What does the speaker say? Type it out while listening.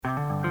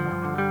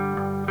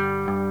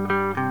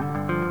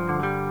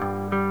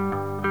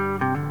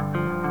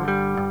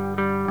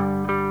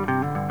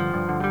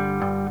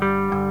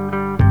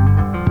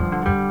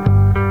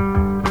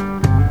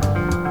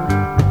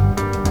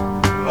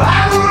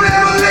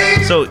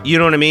So you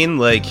know what I mean?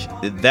 Like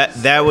that's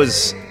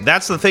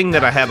the thing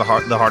that I have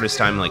the hardest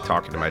time like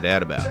talking to my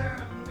dad about,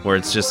 where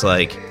it's just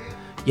like,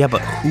 yeah,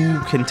 but who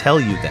can tell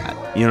you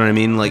that? You know what I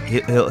mean? Like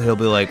he'll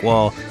be like,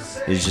 well,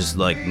 it's just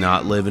like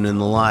not living in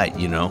the light,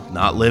 you know,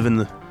 not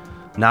living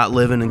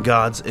in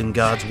God's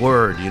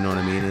word. You know what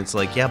I mean? It's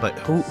like, yeah, but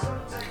who?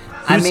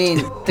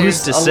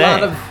 There's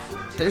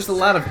a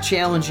lot of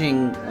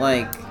challenging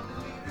like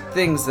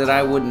things that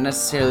I wouldn't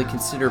necessarily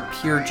consider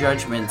pure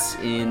judgments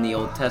in the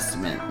Old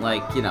Testament,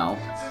 like, you know,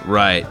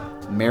 right,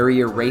 marry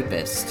a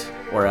rapist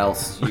or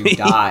else you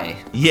die.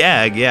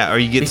 yeah, or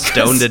you get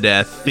stoned to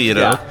death, you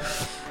know.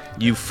 Yeah.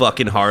 You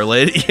fucking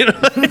harlot, you know.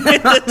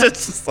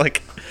 It's just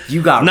like,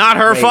 you got not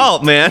her raped.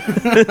 fault, man.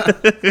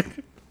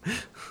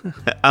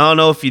 I don't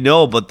know if you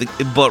know, but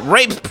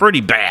rape's pretty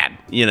bad,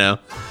 you know.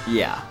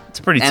 Yeah, it's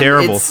pretty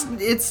terrible.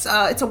 It's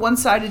a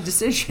one-sided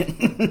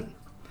decision.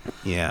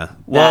 Yeah.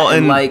 Well,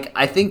 and like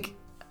I think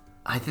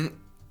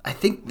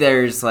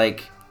there's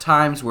like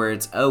times where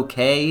it's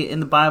okay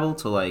in the Bible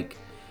to like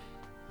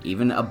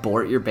even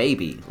abort your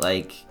baby.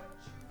 Like,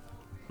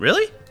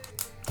 really?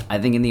 I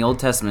think in the Old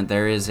Testament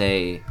there is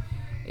a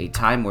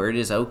time where it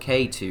is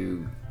okay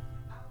to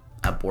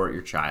abort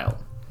your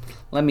child.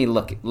 Let me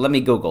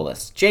Google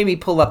this. Jamie,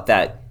 pull up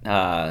that.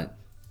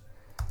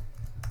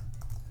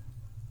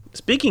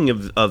 Speaking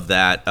of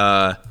that,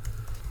 I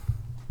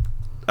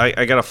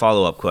got a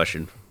follow-up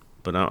question,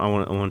 but I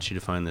want you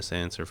to find this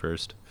answer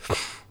first.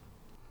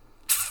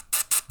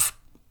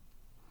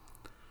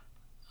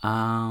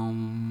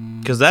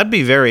 Because that'd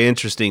be very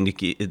interesting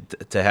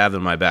to have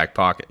in my back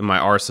pocket, in my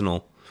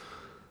arsenal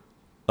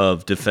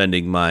of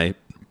defending my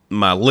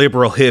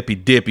liberal hippy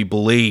dippy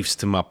beliefs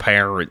to my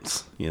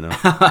parents, you know.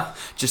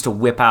 Just to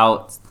whip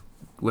out.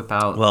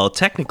 Well,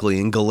 technically,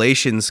 in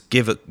Galatians,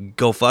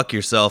 go fuck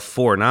yourself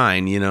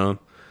 4:9, you know,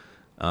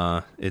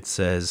 it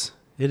says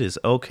it is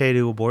okay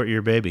to abort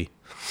your baby.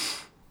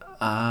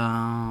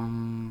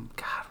 God,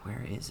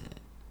 where is it?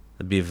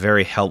 That'd be a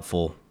very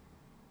helpful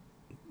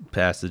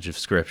passage of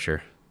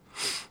scripture.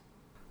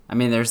 I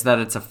mean, there's that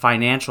it's a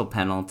financial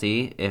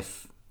penalty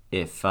if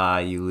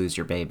you lose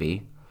your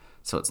baby.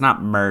 So it's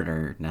not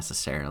murder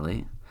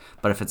necessarily.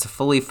 But if it's a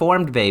fully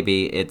formed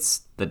baby,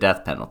 it's the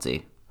death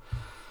penalty.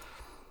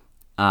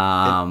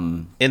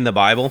 In the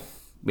Bible?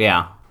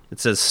 Yeah. It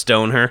says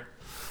stone her?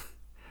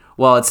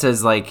 Well, it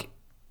says, like,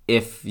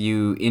 if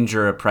you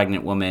injure a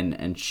pregnant woman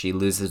and she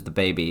loses the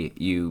baby,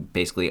 you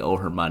basically owe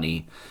her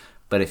money.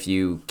 But if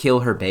you kill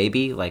her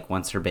baby, like,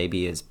 once her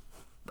baby is,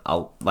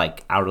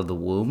 like, out of the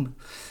womb...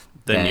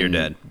 Then you're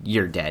dead.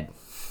 You're dead.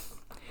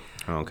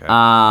 Okay.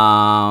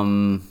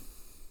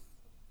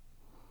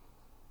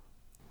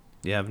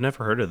 Yeah, I've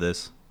never heard of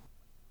this.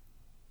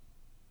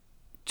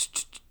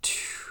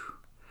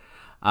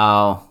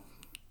 Oh,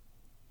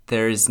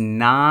 there's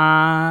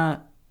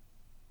not...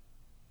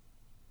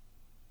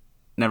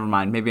 Never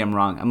mind. Maybe I'm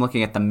wrong. I'm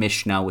looking at the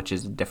Mishnah, which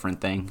is a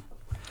different thing.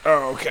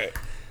 Oh, okay.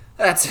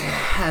 That's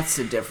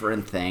a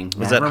different thing.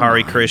 Was that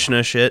Hare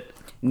Krishna shit?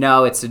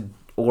 No, it's an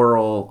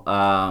oral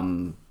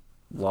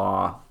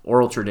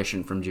oral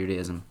tradition from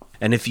Judaism.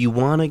 And if you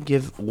want to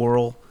give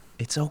oral,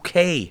 it's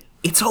okay.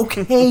 It's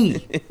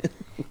okay.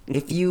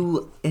 If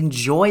you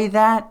enjoy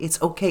that,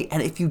 it's okay.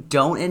 And if you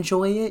don't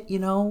enjoy it, you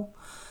know,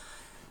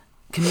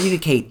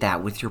 communicate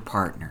that with your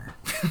partner.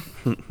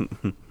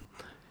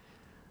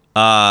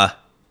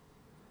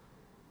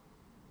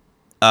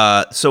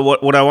 So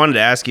what I wanted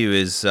to ask you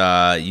is,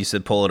 you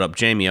said pull it up,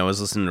 Jamie. I was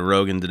listening to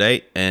Rogan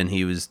today, and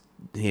he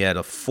had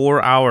a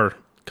 4-hour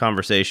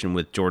conversation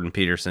with Jordan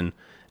Peterson,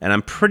 and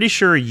I'm pretty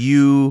sure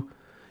it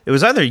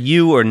was either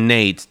you or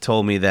Nate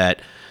told me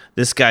that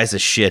this guy's a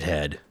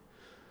shithead.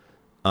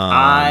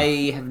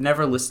 I have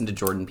never listened to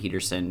Jordan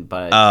Peterson,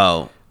 but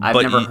I've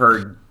never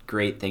heard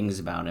great things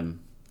about him.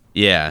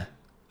 Yeah.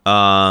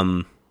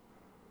 Tell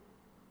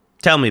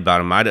me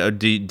about him.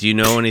 Do you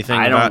know anything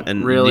about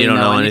him? Really you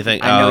don't know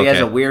anything? I know he has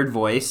a weird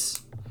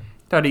voice.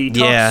 Thought he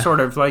talks sort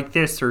of like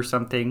this or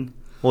something.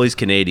 Well, he's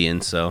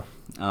Canadian, so.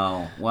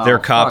 Oh, well, their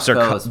cops are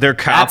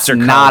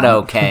not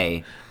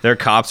okay. Their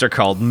cops are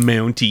called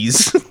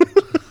Mounties.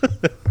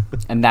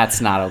 And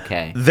that's not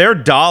okay. Their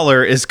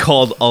dollar is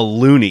called a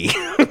loonie.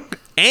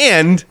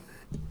 And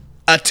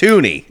a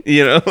toonie,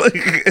 you know.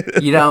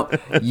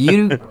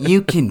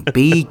 You can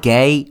be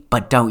gay,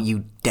 but don't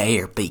you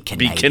dare be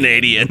Canadian. Be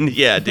Canadian,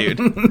 yeah, dude.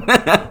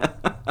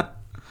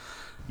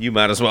 You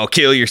might as well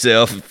kill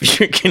yourself if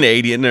you're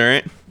Canadian, all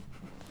right?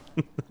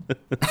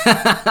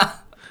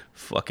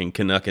 Fucking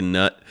Canuckin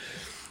nut.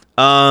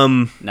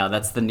 No,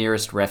 that's the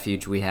nearest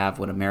refuge we have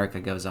when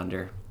America goes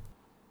under.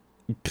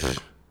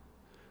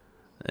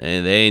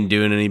 And they ain't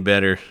doing any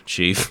better,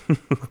 Chief.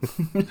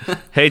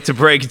 Hate to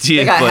break it to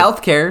you, they got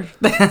health care.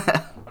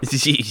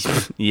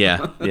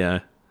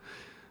 yeah.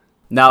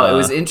 No, it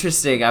was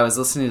interesting. I was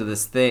listening to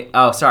this thing.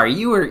 Oh, sorry.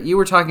 You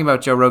were talking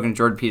about Joe Rogan and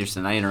Jordan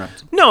Peterson. I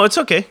interrupted. No, it's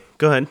okay.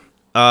 Go ahead.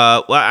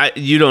 Well,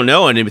 you don't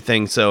know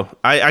anything, so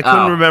I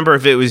couldn't remember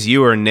if it was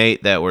you or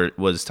Nate that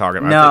was talking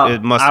about. No,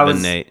 it must have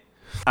been Nate.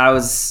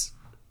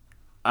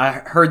 I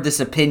heard this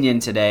opinion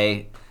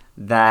today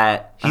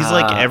that He's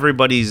like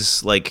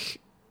everybody's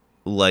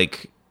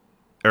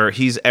or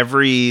he's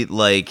every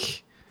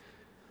like.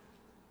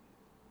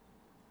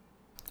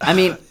 I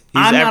mean,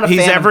 I'm not a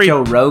fan of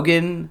Joe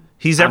Rogan.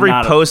 He's every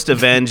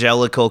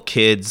post-evangelical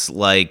kid's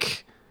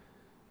like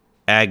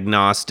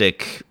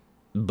agnostic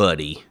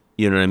buddy.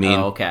 You know what I mean?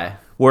 Oh, okay.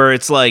 Where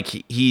it's like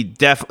he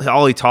definitely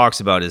all he talks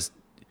about is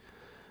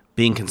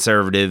being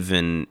conservative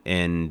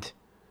and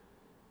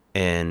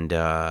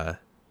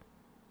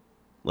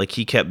like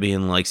he kept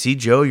being like, "See,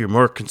 Joe, you're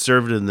more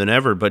conservative than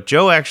ever." But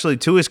Joe actually,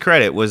 to his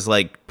credit, was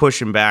like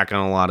pushing back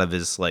on a lot of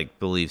his like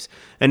beliefs,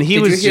 and he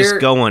was just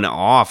going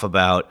off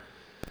about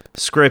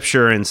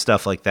scripture and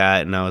stuff like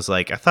that. And I was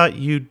like, I thought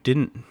you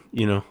didn't,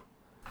 you know.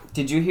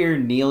 Did you hear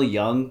Neil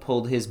Young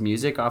pulled his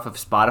music off of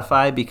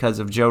Spotify because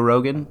of Joe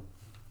Rogan?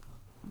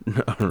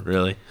 No,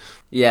 really?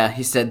 Yeah,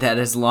 he said that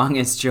as long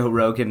as Joe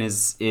Rogan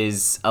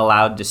is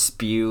allowed to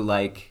spew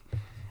like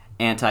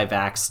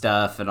anti-vax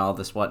stuff and all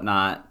this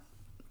whatnot,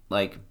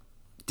 like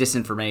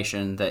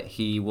disinformation, that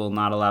he will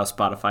not allow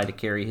Spotify to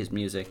carry his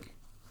music.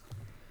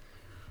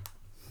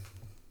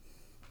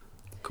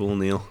 Cool,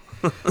 Neil.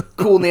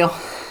 Cool, Neil.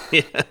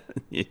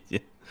 Yeah.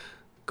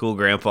 Cool,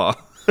 Grandpa.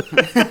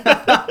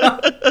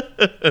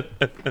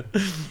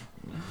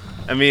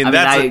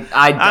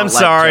 I'm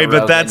sorry,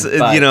 but that's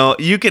you know,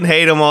 you can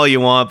hate him all you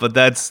want, but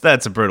that's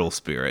a brittle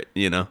spirit,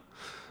 you know.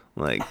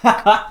 Like,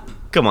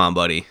 come on,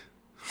 buddy.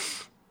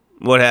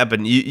 What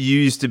happened? You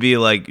used to be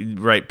like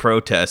write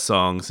protest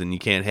songs, and you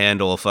can't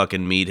handle a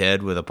fucking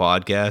meathead with a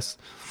podcast.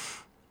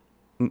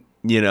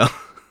 You know.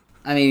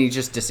 I mean, you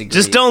just disagree.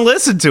 Just don't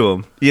listen to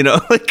him. You know.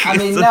 Like, I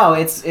mean, no,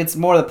 it's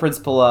more the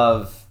principle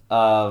of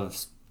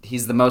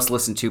he's the most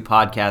listened to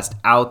podcast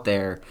out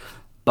there,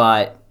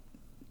 but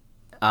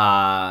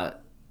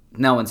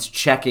no one's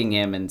checking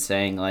him and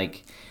saying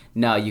like,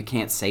 no, you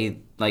can't say,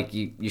 like,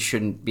 you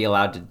shouldn't be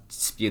allowed to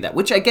spew that.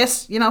 Which I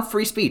guess, you know,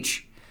 free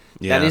speech.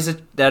 Yeah.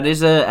 That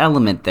is a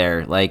element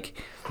there.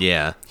 Like,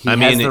 yeah, he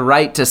has the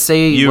right to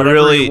say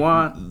whatever he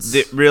wants.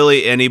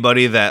 Really,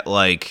 anybody that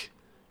like,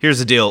 here's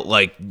the deal.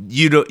 Like,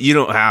 you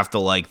don't have to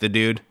like the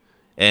dude,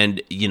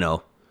 and you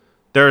know,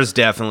 there's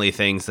definitely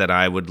things that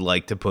I would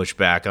like to push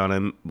back on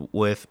him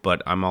with,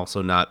 but I'm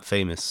also not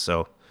famous,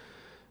 so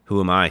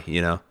who am I?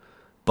 You know,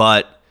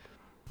 but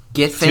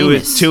get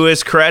famous. To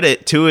his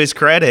credit,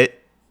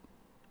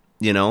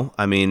 you know,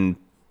 I mean,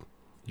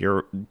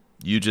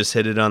 you just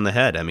hit it on the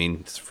head. I mean,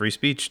 it's free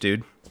speech,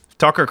 dude.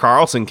 Tucker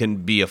Carlson can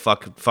be a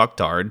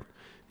fucktard,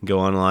 go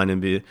online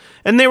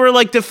and they were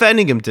like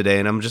defending him today,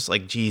 and I'm just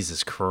like,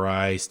 Jesus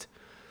Christ,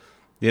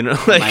 you know?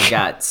 Like, oh my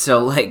God.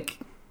 So like,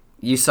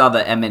 you saw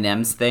the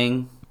M&M's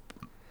thing.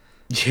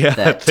 Yeah,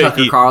 that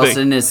Tucker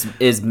Carlson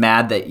is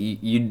mad that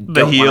you don't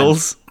the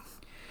heels.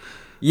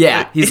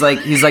 Yeah, he's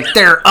like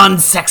they're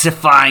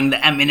unsexifying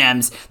the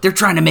M&Ms. They're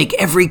trying to make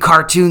every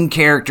cartoon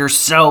character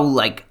so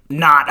like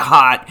not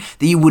hot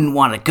that you wouldn't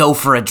want to go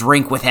for a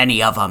drink with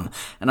any of them.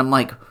 And I'm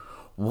like,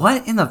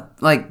 what in the,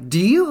 like, do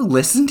you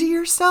listen to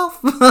yourself?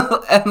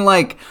 And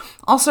like,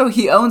 also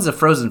he owns a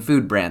frozen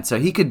food brand, so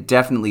he could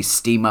definitely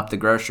steam up the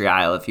grocery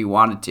aisle if he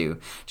wanted to.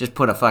 Just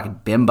put a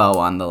fucking bimbo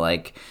on the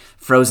like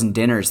frozen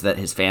dinners that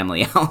his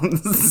family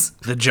owns.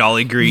 The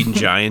Jolly Green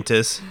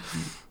Giantess.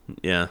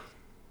 Yeah.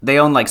 They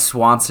own like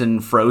Swanson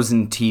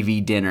frozen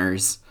TV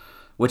dinners,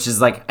 which is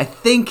like, I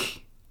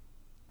think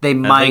they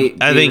might.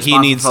 I think he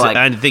needs to.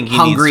 I think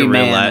he needs to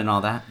relax and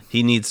all that.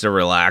 He needs to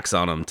relax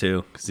on him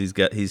too, because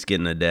he's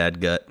getting a dad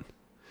gut.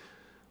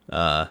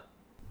 I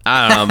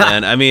don't know,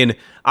 man. I mean,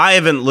 I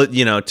haven't.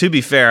 You know, to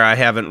be fair, I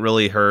haven't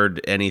really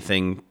heard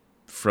anything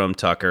from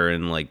Tucker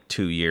in like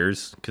 2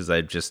 years, because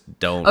I just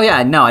don't. Oh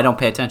yeah, no, I don't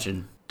pay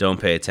attention. Don't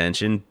pay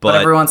attention, but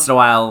every once in a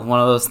while, one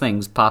of those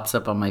things pops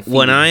up on my feed.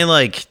 When I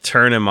like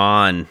turn him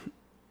on,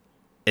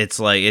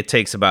 it's like it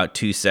takes about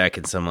 2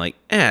 seconds. I'm like,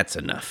 it's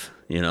enough.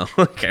 You know,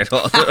 okay,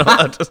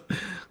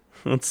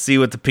 let's see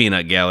what the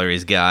peanut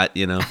gallery's got,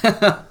 you know,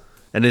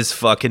 and his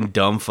fucking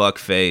dumb fuck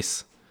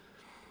face.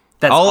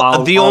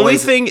 That's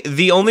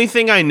the only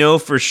thing I know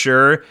for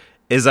sure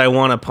is I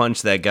want to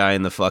punch that guy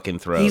in the fucking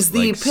throat. He's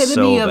the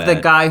epitome of the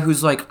guy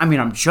who's like, I mean,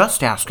 I'm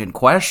just asking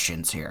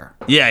questions here.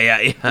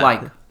 Yeah.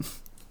 Like,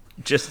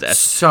 just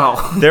so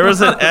there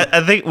was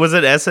I think, was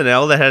it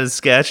SNL that had a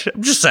sketch?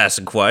 I'm just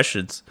asking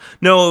questions.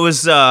 No, it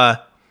was.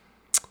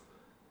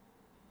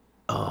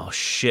 Oh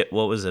shit!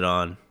 What was it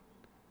on?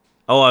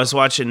 Oh, I was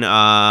watching.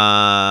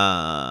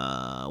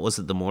 Was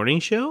it The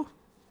Morning Show?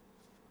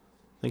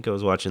 I think I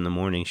was watching The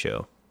Morning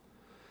Show.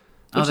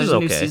 Oh, there's a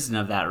new season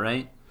of that,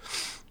 right?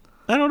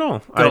 I don't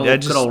know.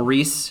 Good old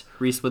Reese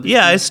Witherspoon.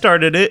 Yeah, I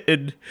started it,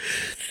 and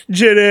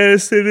Jen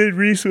Aniston and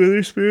Reese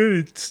Witherspoon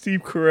and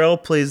Steve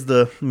Carell plays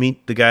the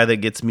guy that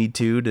gets Me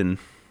Too'd, and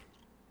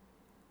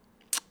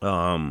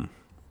yeah.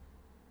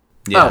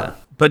 Oh.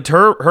 But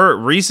her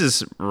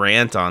Reese's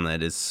rant on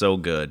that is so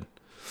good.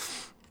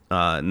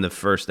 In the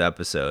first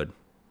episode,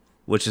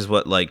 which is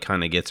what like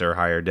kind of gets her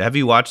hired. Have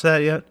you watched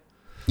that yet?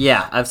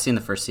 Yeah, I've seen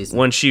the first season.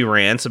 When she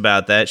rants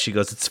about that, she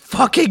goes, "It's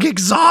fucking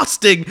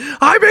exhausting.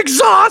 I'm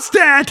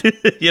exhausted."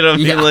 You know what I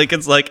mean? Yeah. Like,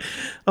 it's like,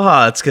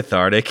 oh, it's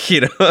cathartic.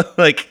 You know,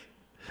 like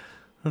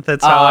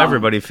that's how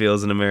everybody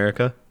feels in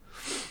America.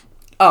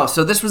 Oh,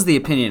 so this was the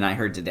opinion I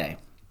heard today,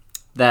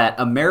 that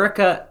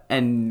America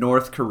and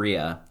North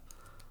Korea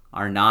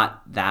are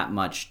not that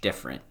much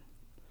different.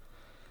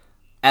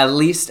 At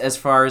least as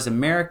far as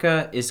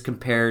America is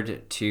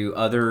compared to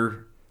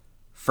other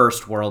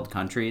first world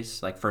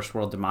countries, like first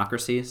world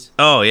democracies.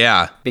 Oh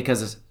yeah,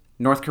 Because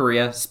North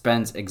Korea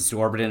spends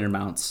exorbitant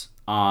amounts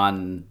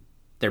on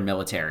their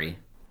military.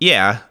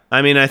 yeah.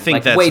 I mean, I think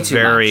Like that's way too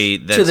very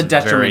much. that's To the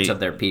detriment very, of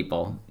their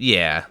people.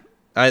 Yeah,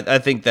 I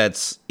think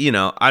that's, you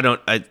know,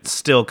 I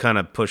still kind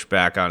of push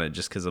back on it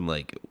just because I'm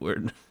like,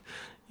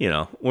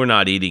 we're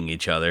not eating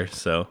each other,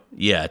 so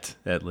yet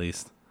at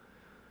least.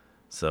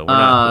 So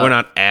we're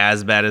not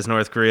as bad as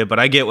North Korea, but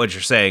I get what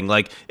you're saying.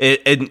 Like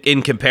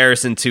in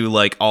comparison to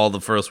like all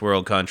the first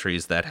world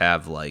countries that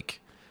have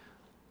like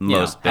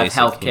most Have basic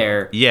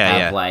healthcare.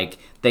 Yeah, have like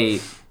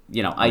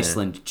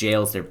Iceland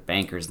jails their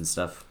bankers and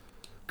stuff.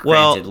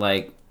 Well- Granted,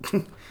 like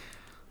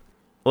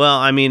Well,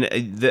 I mean,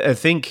 I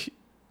think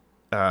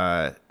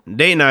Nate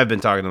and I have been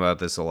talking about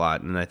this a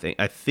lot, and I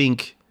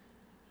think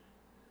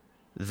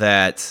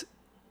that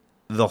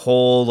the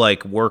whole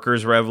like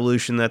workers'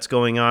 revolution that's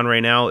going on right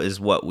now is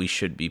what we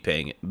should be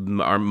paying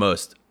our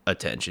most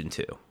attention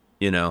to,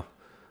 you know,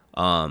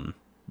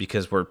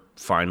 because we're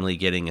finally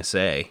getting a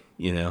say,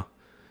 you know,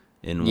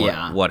 in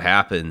what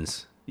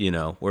happens. You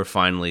know, we're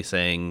finally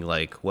saying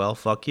like, well,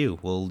 fuck you,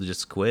 we'll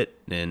just quit.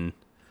 And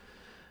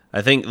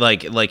I think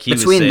like he was saying,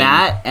 between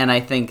that and I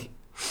think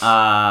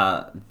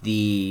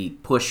the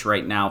push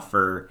right now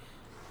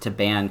to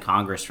ban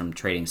Congress from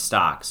trading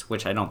stocks,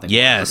 which I don't think will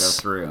ever go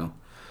through.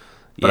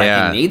 But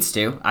I think it needs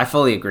to. I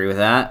fully agree with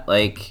that.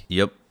 Like,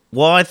 yep.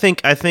 Well, I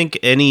think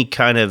any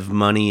kind of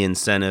money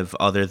incentive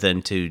other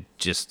than to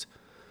just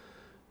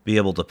be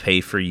able to pay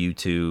for you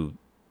to,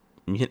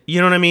 you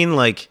know what I mean?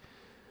 Like,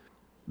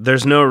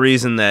 there's no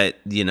reason that,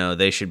 you know,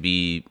 they should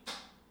be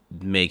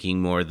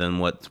making more than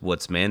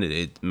what's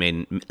mandated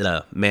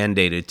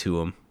to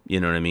them. You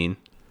know what I mean?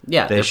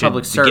 yeah, They they're should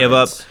public servants. give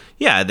up.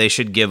 Yeah, they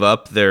should give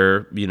up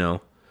their, you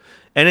know.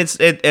 And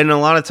and a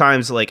lot of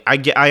times, like,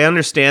 I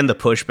understand the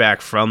pushback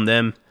from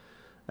them.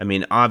 I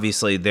mean,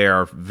 obviously they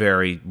are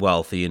very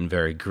wealthy and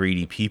very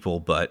greedy people,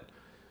 but,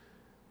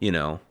 you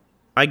know,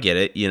 I get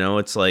it. You know,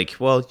 it's like,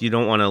 well, you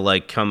don't want to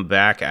like come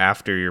back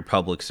after your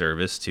public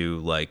service to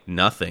like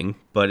nothing,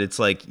 but it's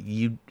like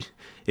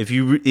if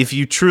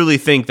you truly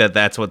think that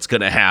that's what's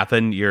going to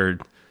happen, you're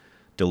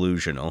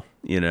delusional,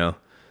 you know?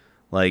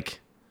 Like,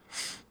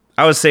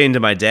 I was saying to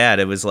my dad,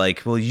 it was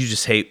like, well,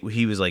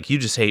 he was like, you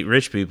just hate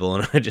rich people.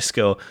 And I just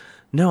go,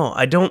 no,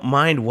 I don't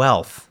mind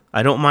wealth.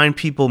 I don't mind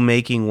people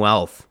making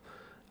wealth.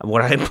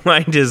 What I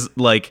mind is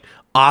like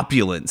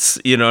opulence,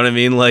 you know what I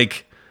mean?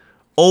 Like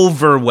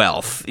over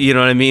wealth, you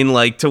know what I mean?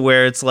 Like to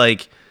where it's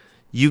like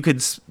you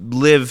could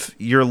live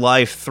your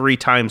life 3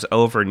 times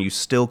over and you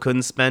still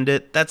couldn't spend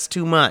it. That's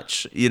too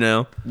much, you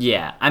know?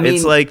 Yeah, I mean,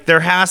 it's like there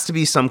has to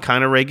be some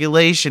kind of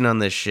regulation on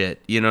this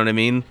shit. You know what I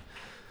mean?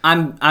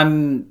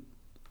 I'm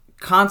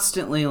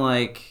constantly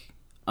like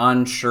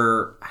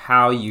unsure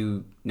how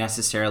you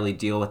necessarily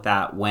deal with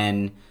that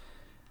when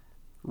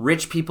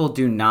rich people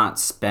do not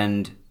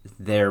spend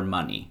their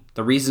money.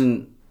 The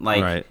reason,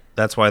 like, right,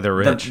 that's why they're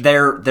rich.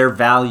 Their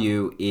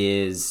value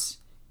is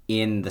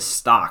in the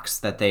stocks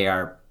that they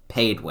are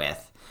paid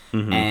with,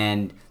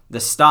 and the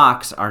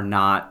stocks are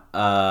not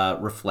a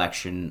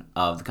reflection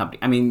of the company.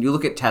 I mean, you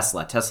look at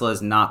Tesla. Tesla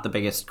is not the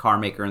biggest car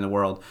maker in the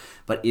world,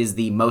 but is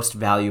the most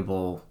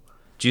valuable.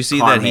 Do you see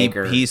car that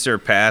maker. he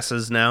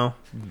surpasses now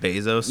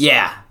Bezos?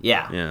 Yeah.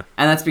 Yeah.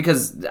 And that's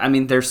because, I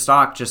mean, their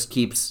stock just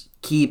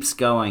keeps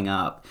going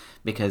up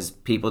because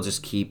people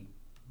just keep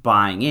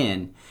buying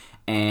in.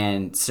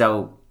 And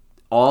so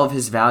all of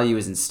his value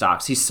is in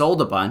stocks. He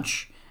sold a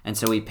bunch, and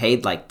so he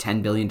paid like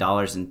 $10 billion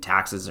in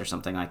taxes or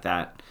something like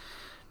that.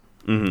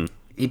 Mm-hmm.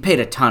 He paid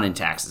a ton in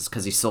taxes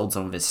because he sold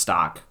some of his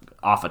stock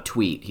off a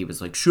tweet. He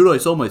was like, should I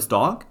sell my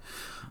stock?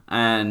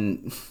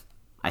 And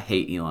I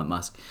hate Elon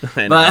Musk.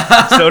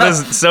 But so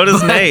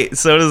does Nate.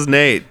 So does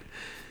Nate.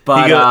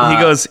 But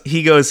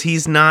he goes,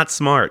 he's not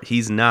smart.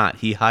 He's not.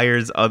 He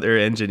hires other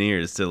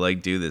engineers to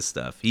like do this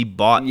stuff. He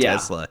bought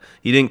Tesla.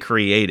 He didn't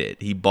create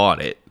it. He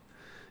bought it.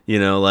 You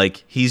know,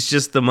 like he's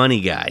just the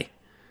money guy.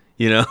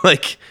 You know,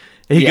 like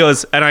he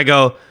goes, and I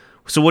go,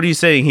 so what are you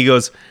saying? He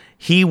goes,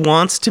 he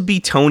wants to be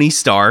Tony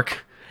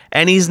Stark,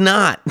 and he's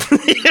not.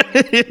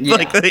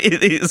 Like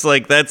it's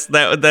like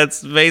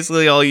that's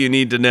basically all you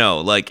need to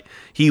know. Like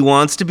he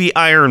wants to be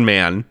Iron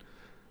Man,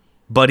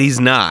 but he's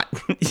not.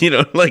 You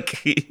know,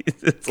 like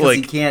it's like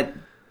he can't.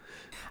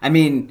 I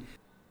mean,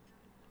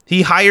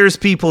 he hires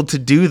people to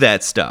do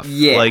that stuff.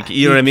 Yeah, like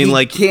you know what I mean. He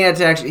like can't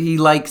actually. He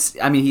likes.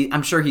 I mean,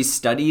 I'm sure he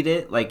studied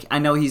it. Like I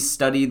know he's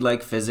studied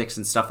like physics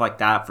and stuff like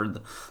that for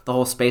the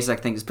whole SpaceX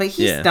things. But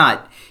he's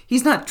not.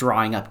 He's not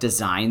drawing up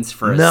designs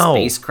for a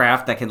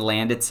spacecraft that can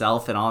land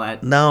itself and all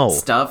that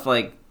stuff.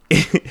 Like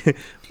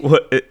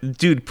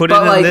dude, put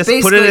But, it like, in this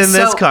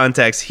basically,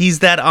 context. He's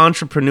that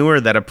entrepreneur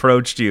that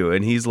approached you,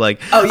 and he's like,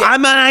 Oh, yeah.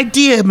 "I'm an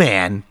idea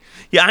man.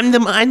 Yeah, I'm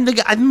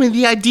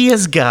the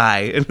ideas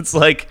guy." And it's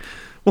like,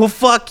 well,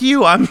 fuck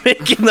you. I'm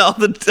making all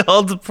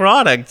the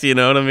product. You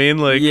know what I mean?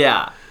 Like,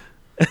 Yeah.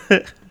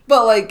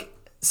 But like,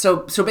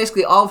 so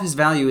basically all of his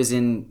value is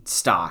in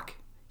stock.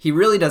 He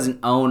really doesn't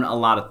own a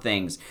lot of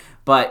things.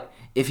 But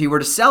if he were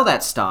to sell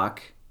that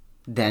stock,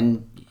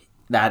 then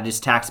that is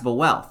taxable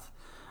wealth.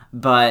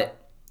 But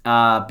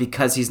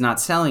because he's not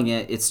selling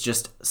it, it's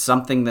just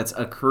something that's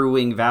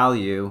accruing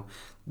value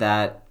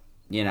that,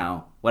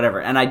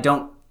 whatever. And I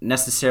don't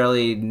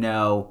necessarily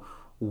know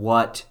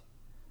what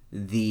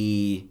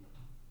the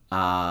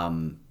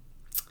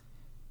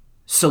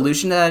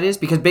solution to that is,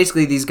 because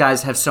basically these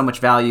guys have so much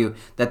value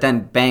that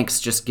then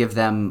banks just give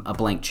them a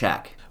blank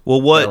check.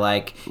 well, what? They're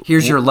like,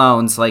 here's your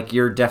loans. Like,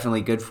 you're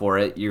definitely good for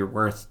it. You're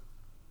worth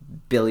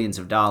billions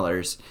of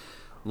dollars.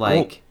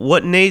 Like,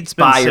 what Nate's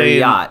been buy your saying.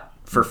 yacht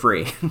for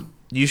free.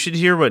 You should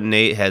hear what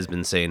Nate has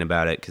been saying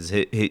about it, because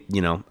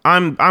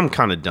I'm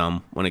kind of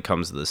dumb when it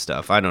comes to this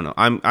stuff. I don't know.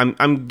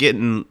 I'm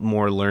getting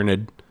more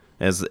learned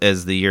as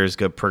the years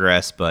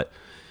progress, but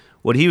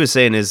what he was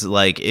saying is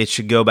like it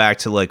should go back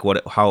to like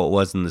how it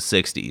was in the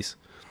 60s,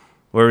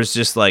 where it was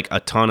just like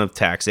a ton of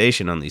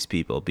taxation on these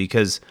people,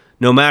 because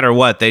no matter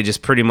what, they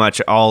just pretty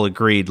much all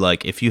agreed,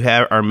 like, if you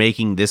are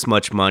making this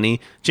much money,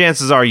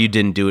 chances are you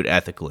didn't do it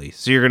ethically,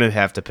 so you're gonna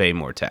have to pay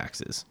more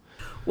taxes.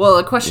 Well,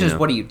 the question is,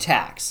 what do you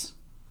tax?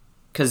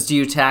 Because do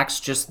you tax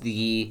just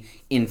the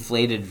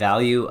inflated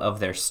value of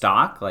their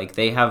stock? Like,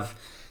 they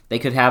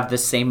could have the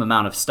same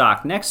amount of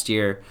stock next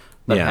year,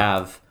 but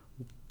have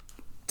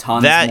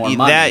tons more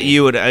money. That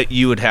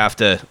we'd have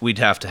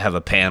to have a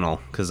panel,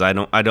 because I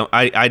don't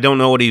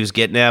know what he was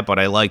getting at, but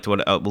I liked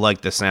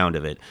the sound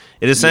of it.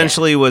 It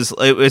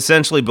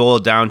essentially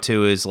boiled down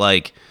to is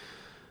like,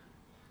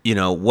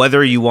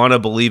 whether you want to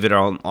believe it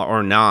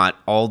or not,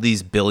 all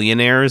these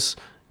billionaires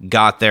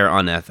got there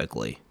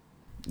unethically.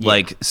 Yeah.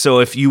 Like, so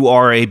if you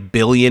are a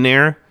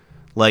billionaire,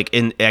 like,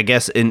 I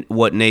guess in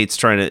what Nate's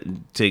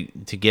trying to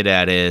get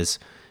at is,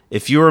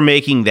 if you were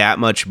making that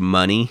much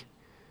money,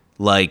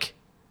 like,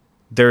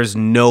 there's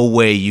no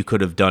way you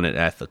could have done it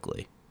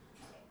ethically.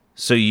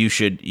 So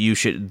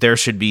there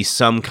should be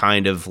some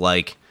kind of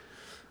like,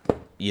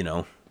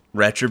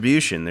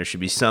 retribution. There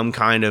should be some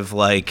kind of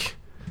like,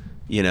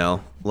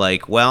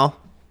 like, well,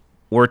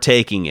 we're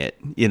taking it.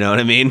 You know what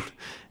I mean?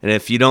 And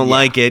if you don't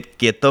like it,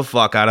 get the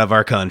fuck out of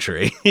our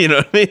country. You know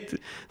what I mean?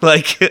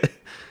 Like,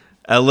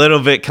 a little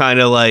bit kind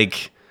of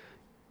like,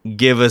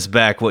 give us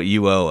back what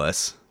you owe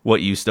us,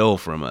 what you stole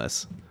from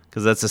us.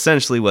 Because that's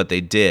essentially what they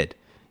did.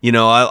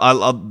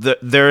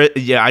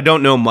 I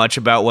don't know much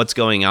about what's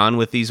going on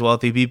with these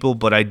wealthy people,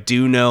 but I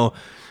do know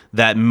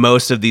that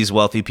most of these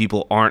wealthy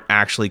people aren't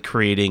actually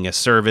creating a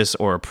service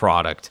or a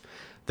product.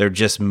 They're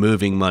just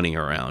moving money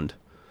around.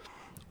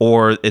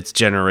 Or it's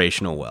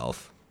generational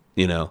wealth,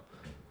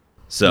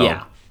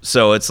 So,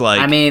 so it's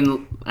like, I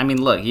mean,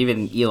 look,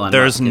 even Elon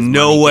there's Musk,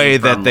 no way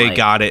that from, they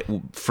got it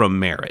from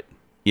merit.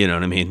 You know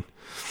what I mean?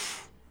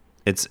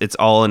 It's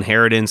all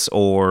inheritance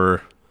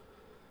or,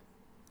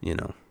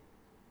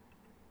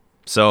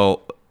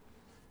 So,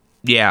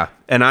 yeah,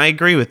 and I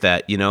agree with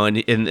that,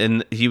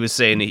 and he was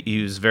saying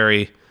he was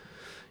very,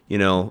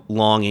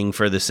 longing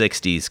for the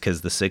 60s,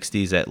 because the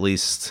 60s at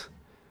least,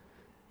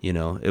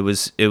 it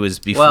was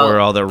before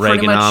all the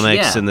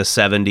Reaganomics in the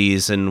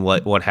 70s and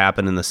what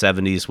happened in the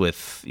 70s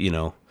with,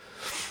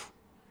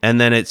 and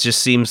then it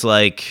just seems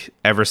like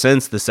ever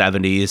since the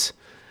 70s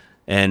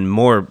and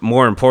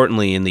more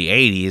importantly in the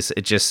 80s,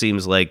 it just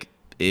seems like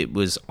it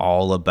was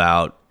all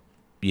about,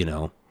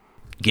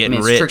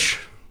 getting rich.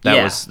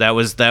 That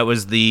was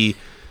the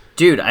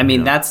dude. I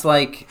mean, that's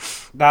like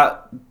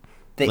that.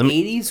 The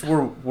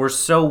 80s were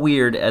so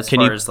weird as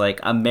far as like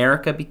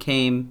America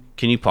became.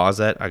 Can you pause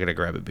that? I gotta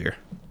grab a beer.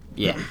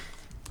 Yeah.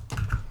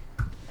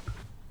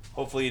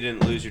 Hopefully you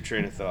didn't lose your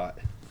train of thought.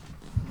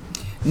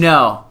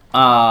 No.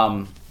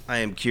 I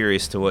am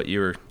curious to what you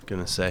were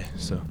gonna say.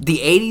 So the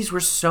 80s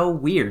were so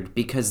weird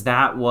because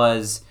that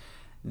was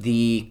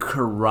the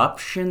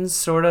corruption,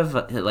 sort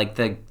of like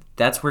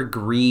that's where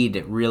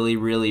greed really,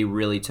 really,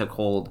 really took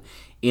hold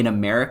in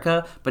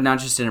America, but not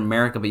just in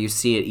America, but you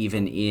see it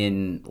even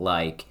in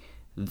like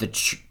the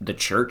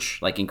church,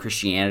 like in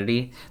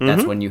Christianity.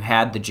 That's when you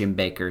had the Jim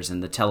Bakkers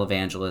and the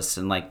televangelists,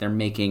 and like they're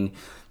making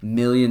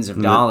millions of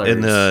dollars.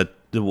 And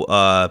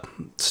the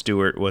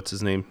Stewart, what's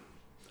his name?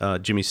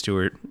 Jimmy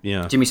Stewart.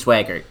 Yeah. Jimmy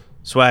Swaggart.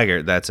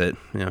 Swaggart, that's it.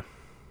 Yeah.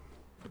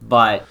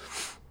 But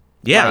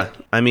yeah, like,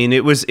 I mean,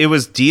 it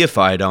was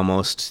deified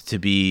almost to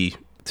be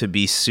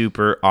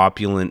super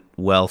opulent,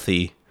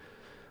 wealthy,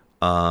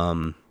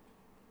 and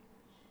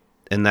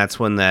that's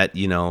when that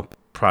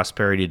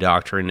prosperity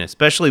doctrine,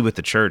 especially with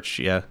the church,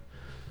 yeah,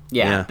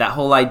 that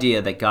whole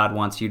idea that God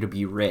wants you to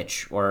be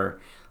rich,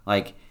 or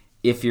like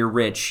if you're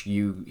rich,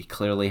 you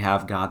clearly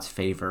have God's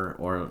favor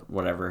or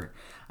whatever.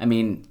 I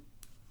mean,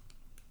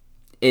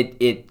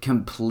 it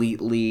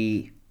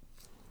completely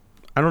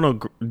I don't know.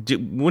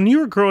 When you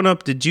were growing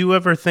up, did you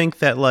ever think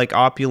that like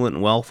opulent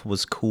wealth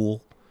was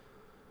cool?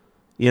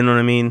 You know what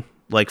I mean?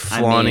 Like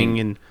flaunting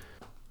and.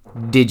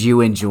 Did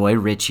you enjoy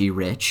Richie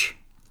Rich?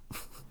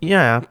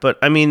 Yeah, but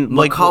I mean,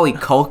 like Macaulay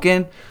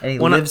Culkin, and he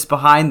lives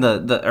behind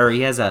or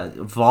he has a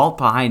vault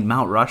behind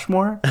Mount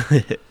Rushmore.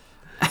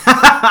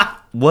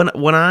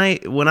 when I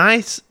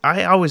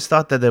always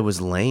thought that was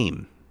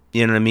lame.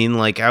 You know what I mean?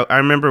 Like I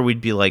remember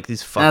we'd be like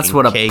these fucking. That's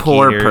what a cake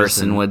poor eaters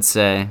person would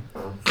say.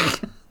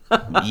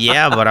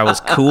 Yeah, but I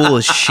was cool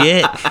as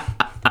shit.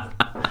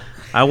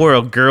 I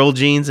wore girl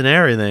jeans and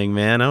everything,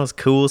 man. I was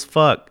cool as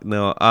fuck.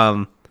 No,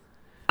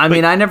 I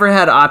mean, I never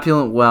had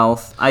opulent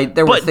wealth.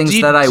 There were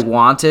things that I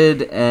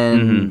wanted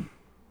and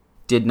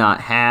did not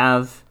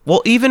have.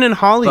 Well, even in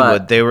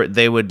Hollywood,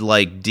 they would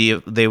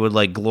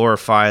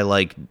glorify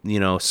like, you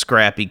know,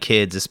 scrappy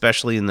kids,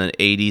 especially in the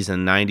 80s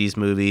and 90s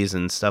movies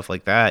and stuff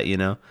like that, you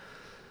know.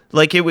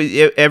 Like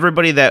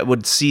everybody that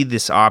would see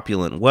this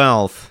opulent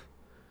wealth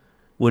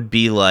would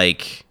be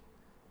like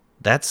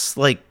it's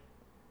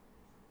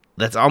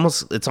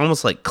almost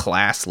like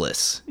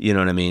classless, you know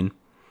what I mean?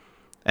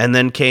 And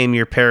then came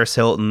your Paris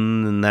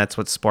Hilton, and that's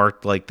what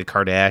sparked like the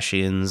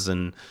Kardashians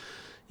and,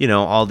 you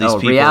know, all these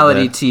people.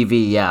 Reality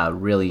TV,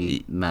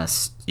 really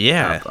messed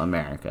up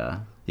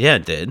America. Yeah,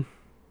 it did.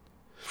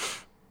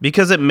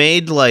 Because it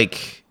made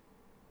like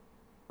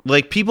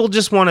people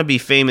just want to be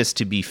famous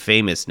to be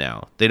famous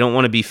now. They don't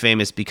want to be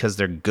famous because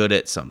they're good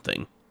at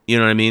something. You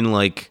know what I mean?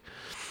 Like,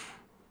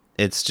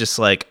 it's just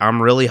like,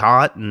 I'm really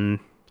hot, and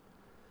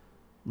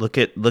look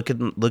at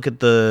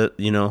the,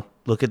 you know,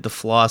 look at the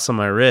floss on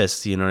my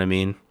wrist, you know what I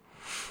mean?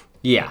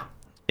 Yeah.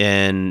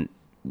 And,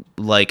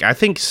 like, I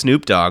think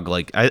Snoop Dogg,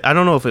 like, I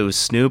don't know if it was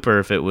Snoop or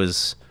if it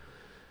was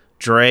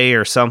Dre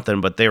or something,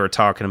 but they were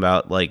talking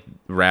about, like,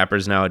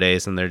 rappers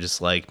nowadays, and they're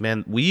just like,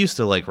 man, we used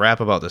to, like, rap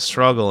about the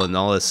struggle and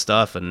all this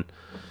stuff, and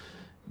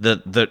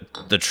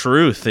the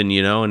truth, and,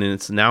 you know, and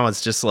it's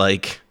just,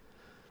 like,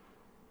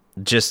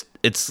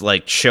 it's,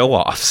 like,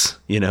 show-offs,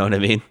 you know what I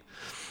mean?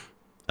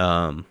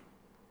 I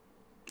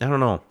don't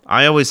know.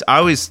 I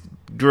always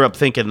grew up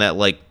thinking that,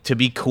 like, to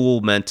be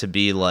cool meant to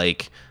be,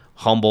 like,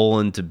 humble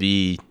and to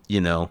be,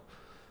 you know,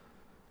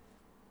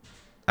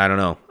 I don't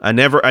know. I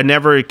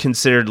never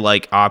considered,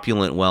 like,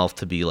 opulent wealth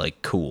to be,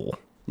 like, cool.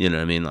 You know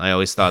what I mean? I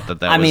always thought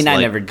that was,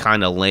 like,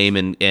 kind of lame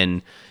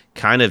and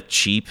kind of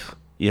cheap.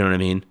 You know what I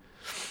mean?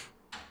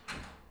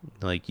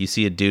 Like, you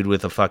see a dude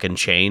with a fucking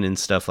chain and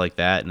stuff like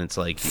that, and it's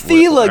like...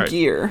 Fila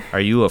gear. Are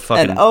you a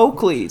fucking... And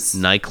Oakley's.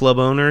 Nightclub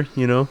owner,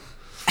 you know?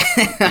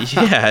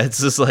 Yeah,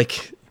 it's just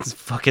like, it's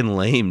fucking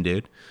lame,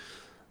 dude.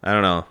 I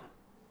don't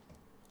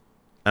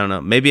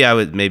know. Maybe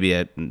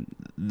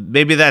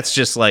that's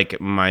just like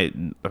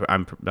I'm.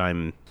 I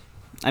mean,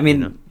 you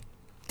know.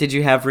 Did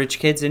you have rich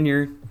kids in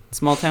your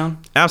small town?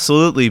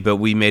 Absolutely, but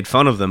we made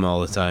fun of them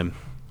all the time.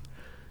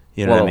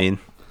 You know what I mean?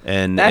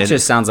 And that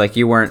just sounds like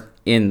you weren't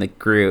in the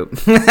group.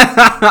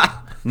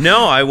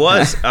 No, I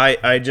was.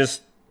 I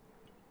just.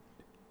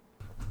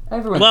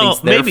 Everyone thinks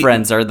their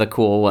friends are the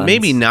cool ones.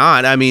 Maybe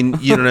not. I mean,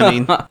 you know what I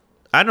mean?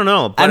 I don't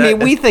know. But I mean,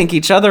 we think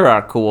each other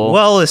are cool.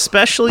 Well,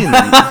 especially in the,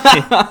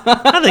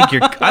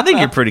 I think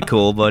you're pretty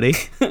cool, buddy.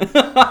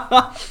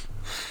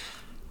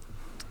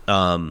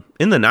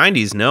 In the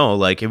 90s, no,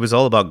 like, it was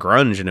all about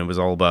grunge, and it was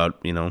all about,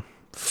 you know,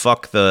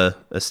 fuck the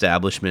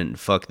establishment,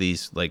 fuck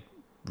these, like,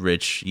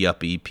 rich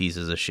yuppie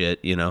pieces of shit,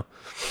 you know.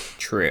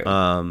 True.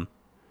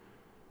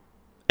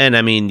 And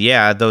I mean,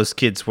 yeah, those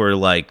kids were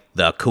like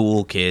the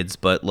cool kids,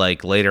 but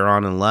like later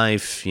on in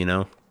life, you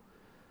know,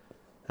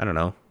 I don't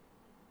know.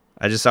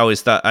 I just always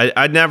thought,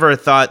 I never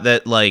thought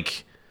that,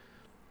 like,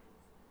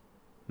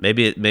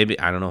 maybe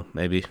I don't know,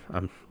 maybe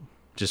I'm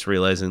just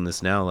realizing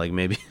this now, like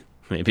maybe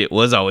it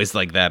was always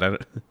like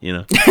that, you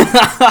know.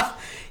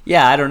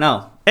 Yeah, I don't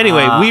know.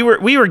 Anyway,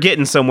 we were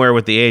getting somewhere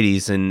with the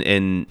 80s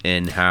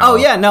and how. Oh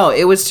yeah, no,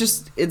 it was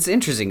just, it's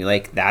interesting,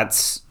 like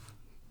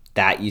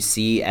that you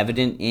see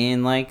evident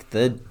in, like,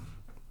 the,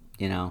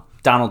 you know,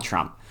 Donald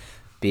Trump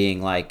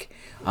being like,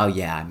 oh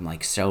yeah, I'm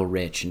like so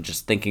rich, and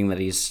just thinking that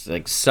he's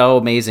like so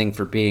amazing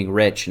for being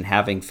rich and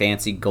having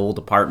fancy gold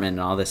apartment and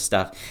all this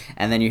stuff.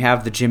 And then you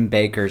have the Jim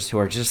Bakkers who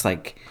are just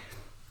like,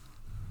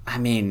 I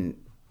mean,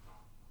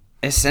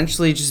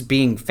 essentially just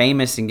being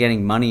famous and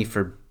getting money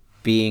for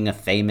being a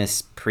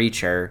famous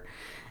preacher.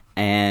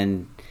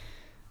 And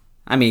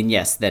I mean,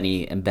 yes, then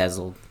he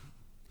embezzled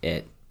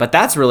it. But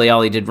that's really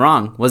all he did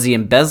wrong, was he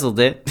embezzled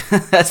it.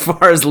 As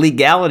far as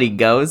legality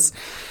goes,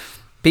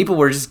 people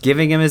were just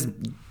giving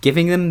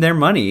them their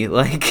money.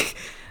 Like,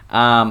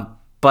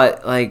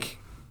 but like,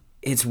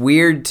 it's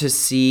weird to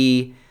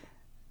see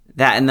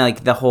that, and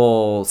like the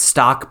whole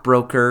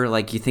stockbroker,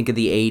 like you think of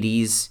the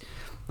 80s,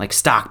 like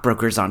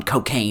stockbrokers on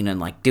cocaine and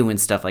like doing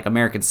stuff like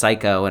American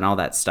Psycho and all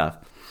that stuff.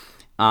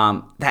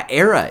 That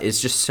era is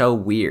just so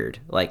weird,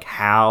 like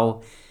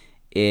how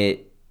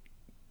it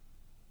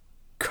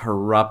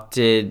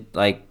corrupted,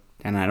 like,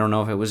 and I don't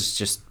know if it was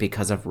just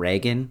because of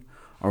Reagan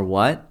or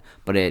what,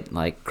 but it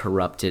like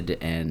corrupted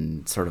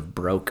and sort of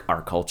broke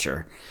our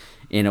culture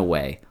in a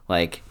way.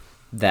 Like,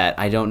 that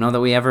I don't know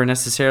that we ever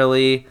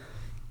necessarily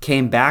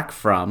came back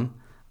from.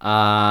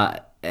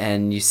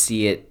 And you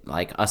see it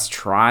like us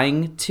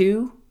trying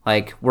to.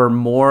 Like, we're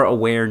more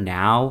aware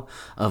now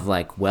of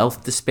like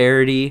wealth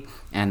disparity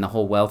and the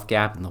whole wealth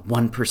gap and the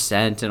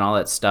 1% and all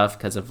that stuff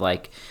because of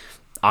like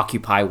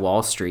Occupy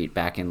Wall Street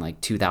back in like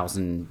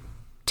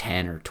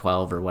 2010 or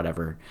 12 or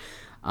whatever.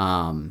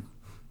 And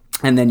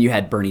then you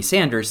had Bernie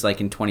Sanders like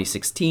in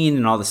 2016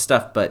 and all this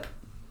stuff, but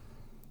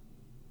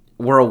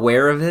we're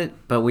aware of it,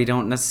 but we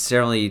don't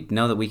necessarily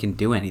know that we can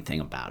do anything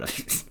about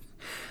it.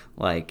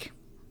 Like,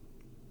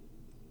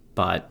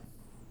 but...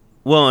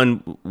 Well,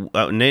 and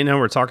Nate and I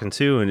were talking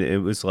too, and it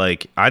was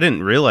like, I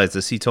didn't realize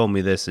this. He told me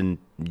this, and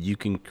you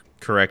can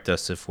correct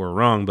us if we're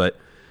wrong, but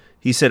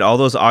he said all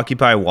those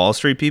Occupy Wall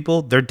Street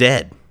people, they're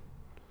dead.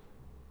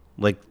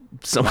 Like,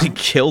 somebody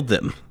killed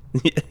them.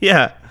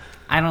 Yeah.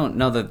 I don't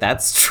know that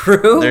that's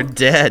true. They're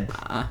dead.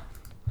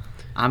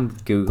 I'm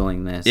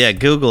Googling this. Yeah,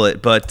 Google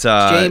it, but...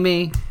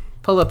 Jamie,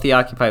 pull up the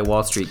Occupy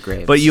Wall Street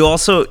graves. But you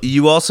also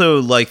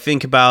like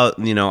think about,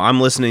 I'm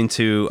listening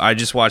to, I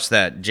just watched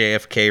that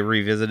JFK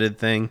Revisited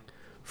thing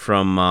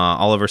from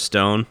Oliver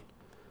Stone.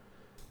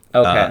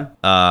 Okay.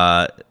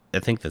 I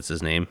think that's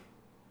his name.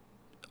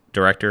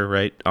 Director,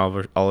 right?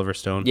 Oliver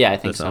Stone. Yeah, I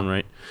think that so. sound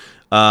right?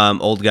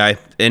 Old guy.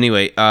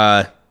 Anyway,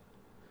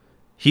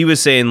 he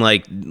was saying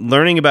like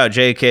learning about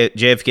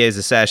JFK's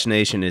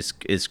assassination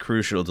is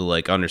crucial to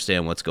like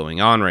understand what's going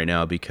on right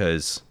now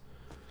because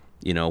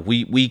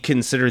we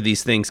consider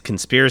these things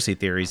conspiracy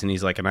theories, and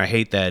he's like, and I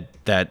hate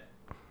that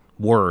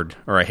word,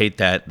 or I hate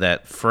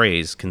that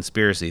phrase,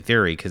 conspiracy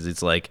theory, because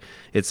it's like,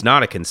 it's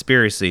not a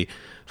conspiracy.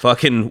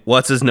 Fucking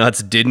what's his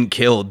nuts didn't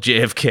kill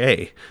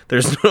JFK.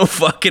 There's no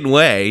fucking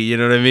way. You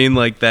know what I mean?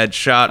 Like that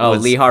shot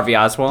was Lee Harvey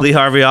Oswald. Lee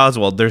Harvey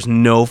Oswald. There's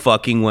no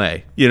fucking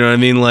way. You know what I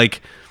mean?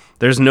 Like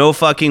there's no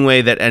fucking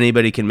way that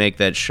anybody can make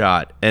that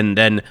shot. And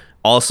then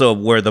also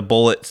where the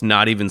bullet's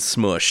not even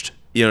smushed.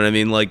 You know what I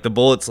mean? Like the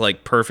bullet's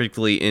like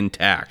perfectly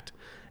intact.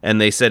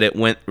 And they said it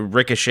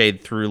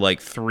ricocheted through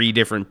like 3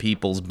 different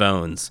people's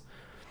bones.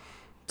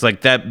 It's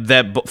like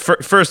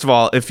first of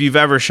all, if you've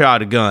ever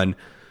shot a gun,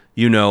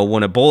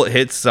 when a bullet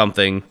hits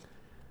something,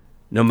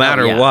 no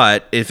matter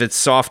what, if it's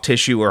soft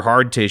tissue or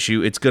hard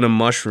tissue, it's going to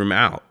mushroom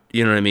out.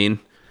 You know what I mean?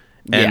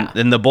 And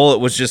then the bullet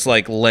was just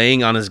like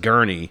laying on his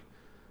gurney,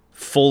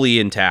 fully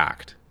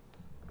intact.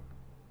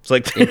 It's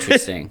like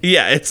interesting.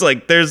 Yeah, it's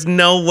like there's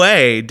no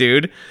way,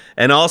 dude.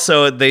 And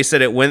also they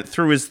said it went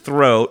through his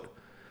throat.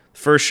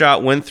 First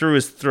shot went through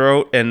his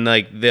throat and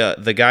like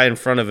the guy in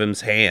front of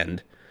him's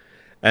hand.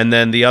 And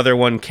then the other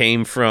one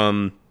came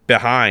from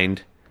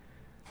behind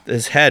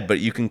his head,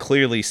 but you can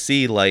clearly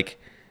see like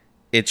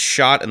it's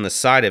shot in the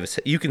side of his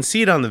head. You can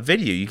see it on the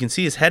video. You can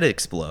see his head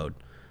explode.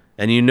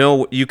 And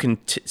you can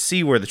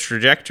see where the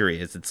trajectory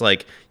is. It's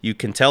like you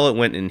can tell it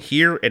went in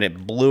here and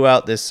it blew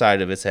out this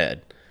side of his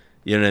head.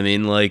 You know what I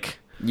mean? Like,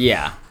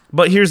 yeah.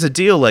 But here's the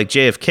deal, like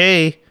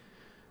JFK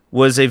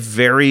was a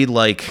very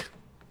like,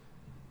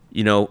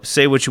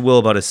 say what you will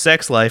about his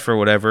sex life or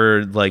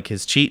whatever, like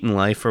his cheating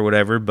life or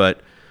whatever, but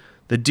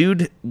the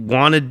dude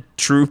wanted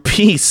true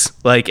peace,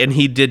 like, and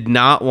he did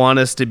not want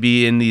us to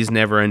be in these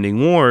never-ending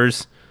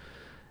wars.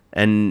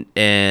 And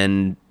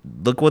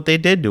look what they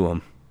did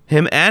to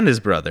him and his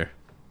brother.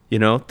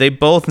 They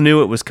both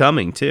knew it was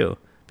coming too,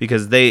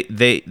 because they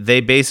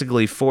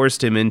basically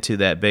forced him into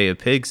that Bay of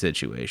Pigs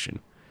situation.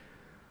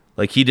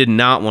 Like he did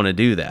not want to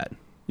do that.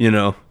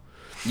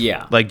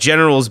 Yeah. Like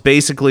generals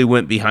basically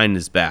went behind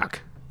his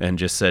back and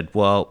just said,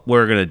 "Well,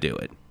 we're gonna do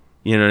it."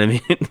 You know what I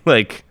mean?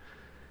 Like.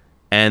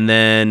 And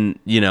then,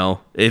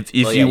 if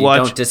you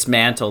watch... don't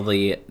dismantle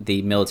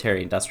the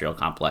military industrial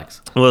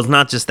complex. Well, it's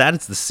not just that,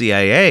 it's the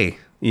CIA,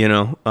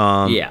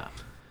 Yeah.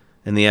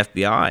 And the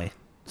FBI.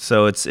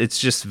 So it's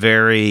just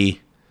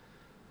very...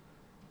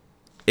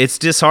 It's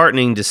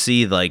disheartening to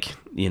see, like,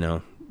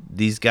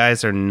 these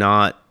guys are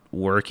not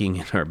working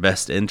in our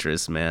best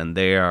interests, man.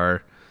 They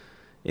are,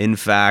 in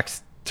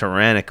fact,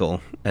 tyrannical,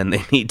 and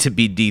they need to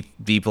be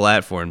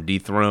deplatformed,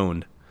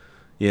 dethroned,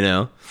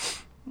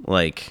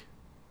 Like...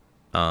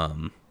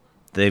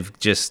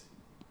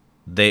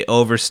 they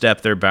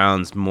overstep their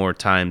bounds more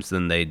times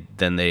than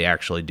they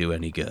actually do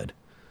any good,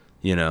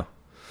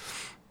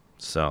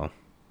 So,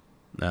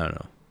 I don't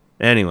know.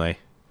 Anyway.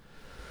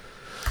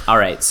 All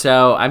right,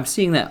 so I'm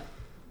seeing that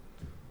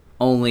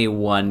only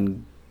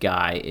one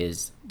guy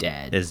is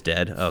dead. Is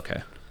dead?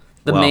 Okay.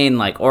 The main,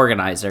 like,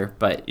 organizer,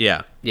 but,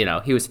 yeah.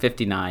 He was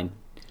 59.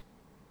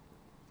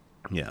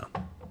 Yeah.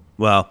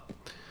 Well...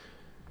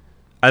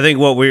 I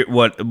think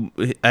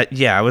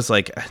I was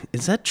like,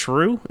 is that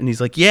true? And he's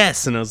like,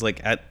 yes. And I was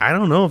like, I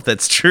don't know if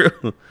that's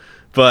true.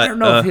 But I don't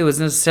know if he was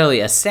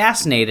necessarily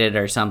assassinated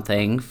or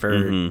something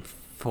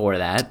for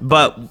that.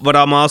 But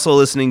I'm also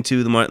listening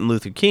to the Martin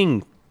Luther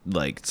King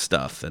like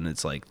stuff, and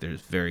it's like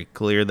there's very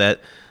clear that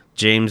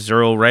James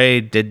Earl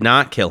Ray did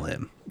not kill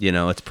him.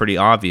 It's pretty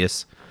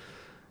obvious.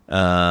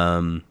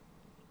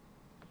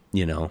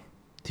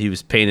 He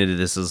was painted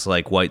as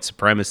like white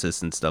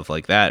supremacist and stuff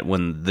like that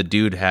when the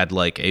dude had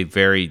like a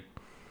very,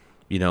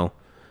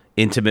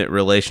 intimate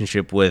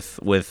relationship with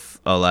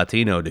a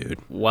Latino dude.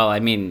 Well, I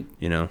mean,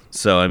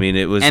 So I mean,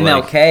 it was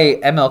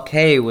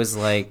MLK was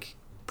like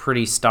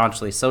pretty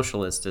staunchly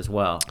socialist as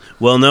well.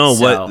 Well, no,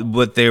 So-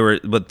 what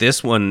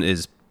this one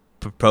is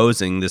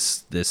proposing,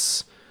 this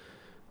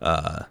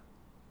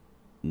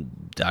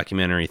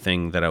documentary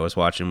thing that I was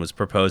watching was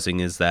proposing,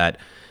 is that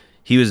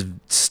he was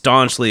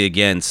staunchly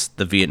against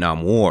the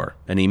Vietnam War,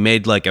 and he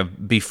made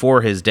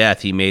before his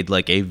death, he made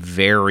like a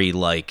very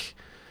like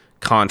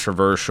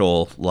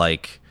controversial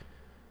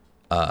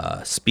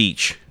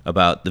speech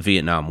about the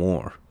Vietnam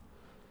War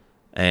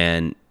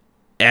and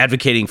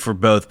advocating for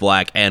both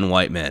black and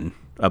white men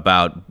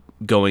about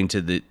going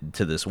to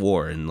this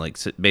war, and like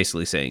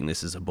basically saying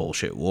this is a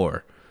bullshit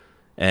war.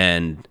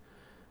 And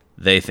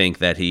they think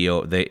that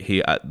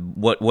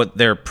what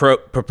they're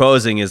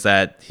proposing is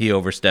that he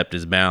overstepped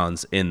his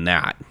bounds in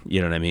that.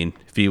 You know what I mean?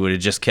 If he would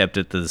have just kept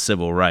it to the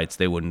civil rights,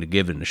 they wouldn't have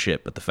given a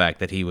shit. But the fact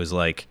that he was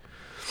like,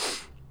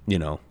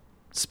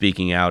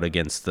 speaking out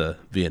against the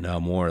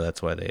Vietnam War,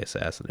 that's why they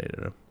assassinated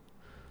him.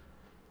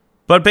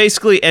 But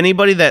basically,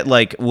 anybody that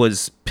like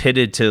was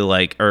pitted to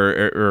like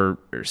or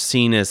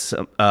seen as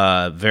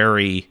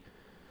very,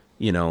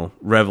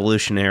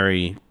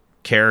 revolutionary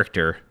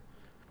character,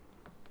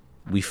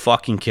 we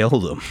fucking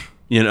killed him.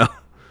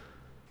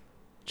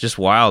 Just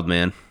wild,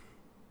 man.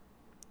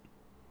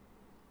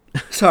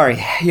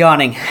 Sorry,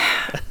 yawning.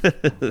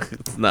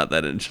 It's not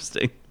that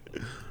interesting.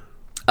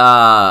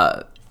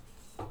 No,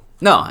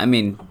 I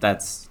mean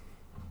that's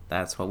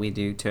what we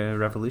do to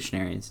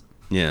revolutionaries.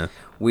 Yeah.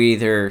 We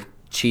either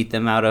cheat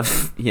them out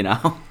of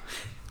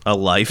A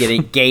life.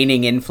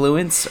 gaining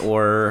influence,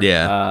 or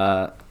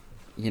Yeah.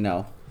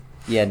 you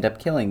end up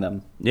killing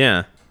them.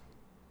 Yeah.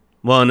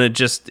 Well, and it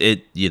just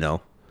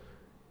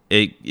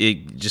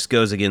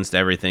goes against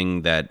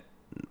everything that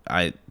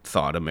I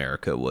thought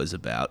America was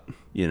about.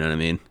 You know what I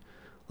mean?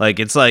 Like,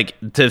 it's like,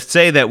 to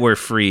say that we're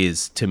free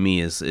is, to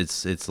me,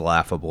 it's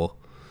laughable.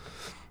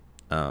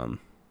 We're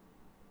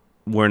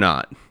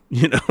not.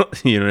 You know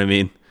what I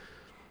mean?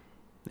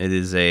 It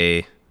is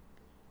a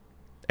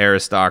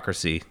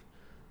aristocracy.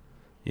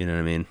 You know what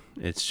I mean?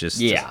 It's just,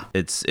 yeah.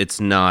 It's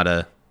not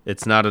a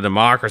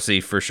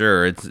democracy for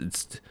sure.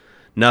 It's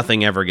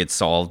nothing ever gets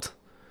solved.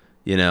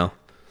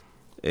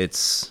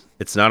 It's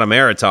not a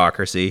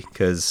meritocracy,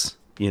 because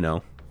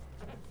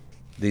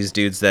these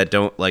dudes that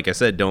don't, like I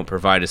said, don't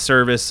provide a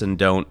service and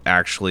don't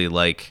actually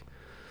like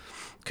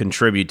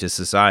contribute to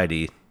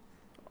society,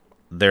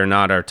 they're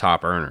not our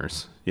top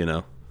earners.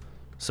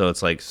 So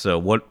it's like, so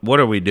what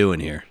are we doing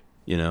here?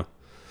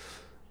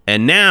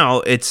 And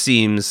now it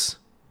seems,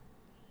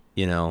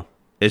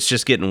 it's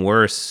just getting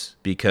worse,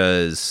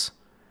 because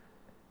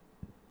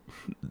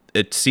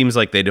it seems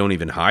like they don't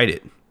even hide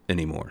it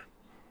anymore.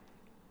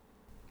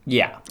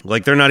 Yeah.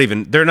 Like, they're not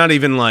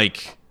even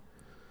like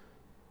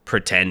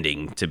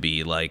pretending to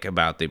be like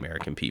about the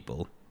American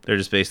people. They're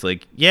just basically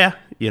like, yeah,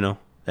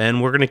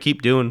 and we're going to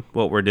keep doing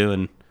what we're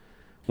doing.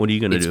 What are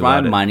you going to do about it?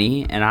 It's my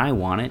money, and I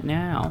want it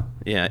now.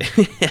 Yeah.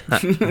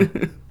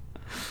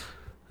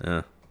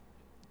 Yeah.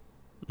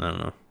 I don't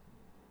know.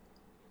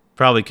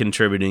 Probably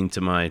contributing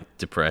to my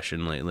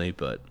depression lately,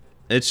 but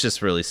it's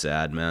just really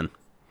sad, man.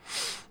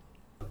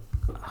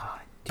 I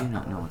do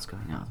not know what's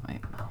going on with my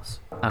mouse.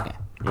 Okay.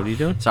 What are you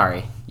doing?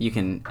 Sorry. You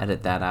can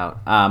edit that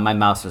out. My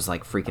mouse was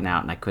like freaking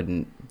out, and I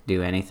couldn't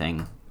do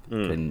anything.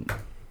 Couldn't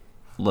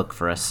look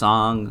for a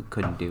song.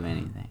 Couldn't do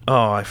anything.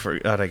 Oh, I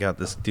forgot I got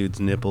this dude's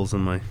nipples in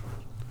my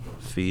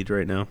feed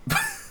right now.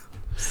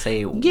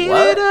 Say Give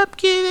what? it up,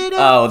 give it up.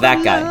 Oh, that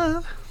for guy.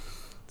 love.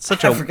 I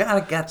forgot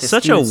I got this.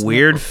 Such a dude's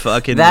weird nipple.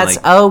 fucking. That's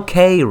like,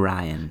 okay,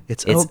 Ryan.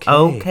 It's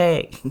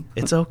okay.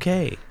 It's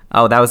okay.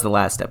 Oh, that was the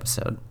last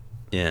episode.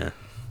 Yeah.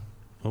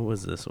 What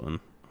was this one?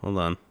 Hold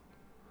on.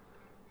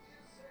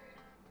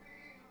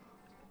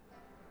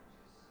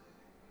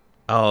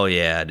 Oh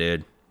yeah,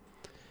 dude.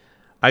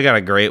 I got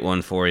a great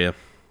one for you.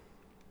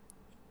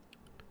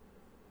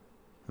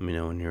 Let me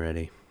know when you're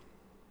ready.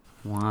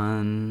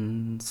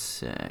 1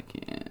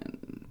 second.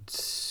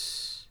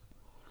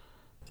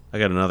 I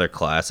got another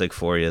classic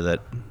for you that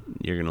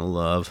you're gonna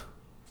love.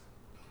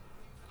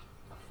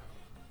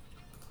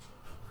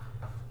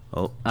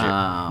 Oh,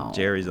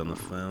 Jerry's on the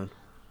phone.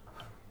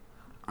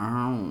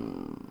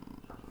 Ow!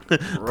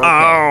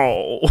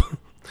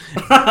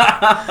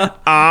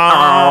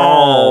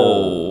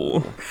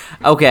 Ow!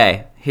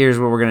 Okay, here's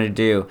what we're gonna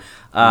do.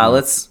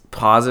 Let's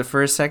pause it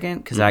for a second,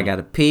 because I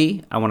gotta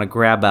pee. I want to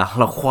grab a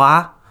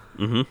Lahua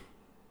And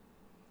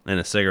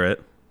a cigarette.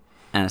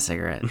 and a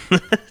cigarette.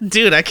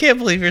 Dude, I can't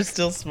believe you're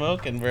still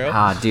smoking,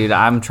 bro. Dude,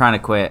 I'm trying to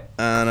quit.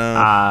 I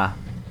know.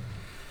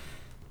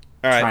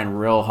 All right. Trying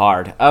real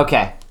hard.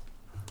 Okay.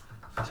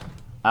 Do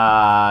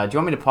you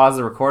want me to pause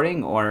the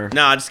recording, or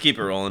No, just keep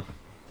it rolling.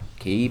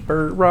 keep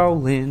her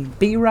rolling?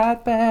 Be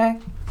right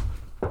back.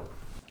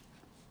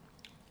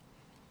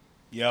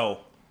 Yo.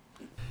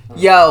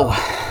 Yo,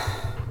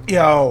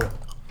 Yo.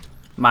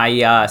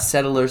 my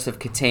Settlers of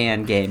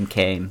Catan game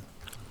came.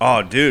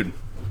 Oh, dude.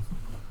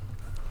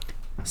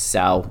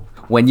 So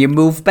when you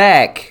move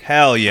back,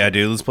 Hell yeah,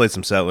 dude. Let's play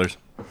some Settlers.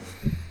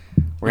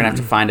 We're gonna have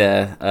to find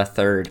a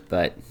third,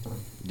 but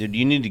Dude,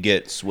 you need to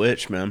get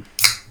Switch, man.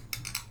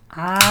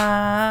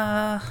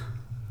 I'm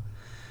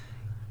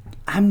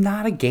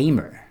not a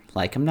gamer.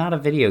 Like, I'm not a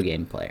video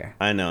game player.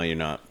 I know you're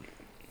not.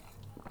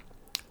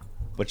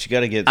 But you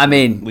got to get. I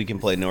mean, we can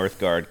play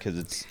Northgard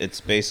because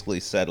it's basically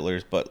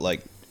Settlers, but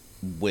like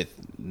with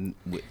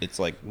it's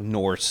like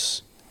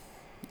Norse.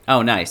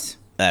 Oh, nice.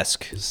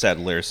 Esque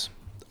Settlers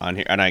on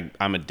here, and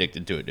I'm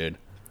addicted to it, dude.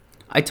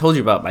 I told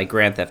you about my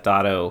Grand Theft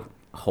Auto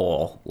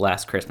hole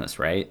last Christmas,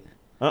 right?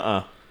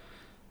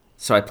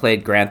 So I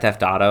played Grand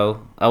Theft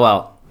Auto. Oh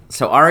well.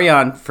 So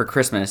Arion for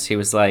Christmas, he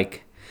was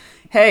like,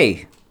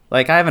 "Hey,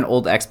 like I have an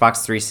old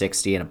Xbox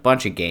 360 and a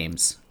bunch of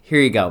games. Here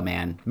you go,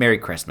 man. Merry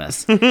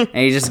Christmas." And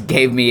he just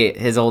gave me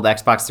his old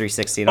Xbox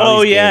 360 and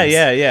all these games.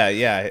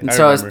 yeah. And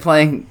so I was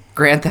playing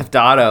Grand Theft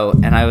Auto,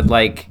 and I would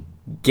like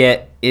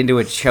get into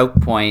a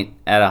choke point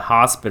at a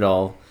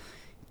hospital,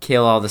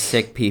 kill all the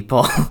sick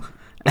people,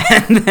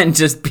 and then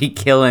just be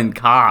killing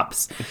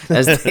cops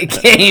as they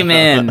came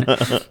in.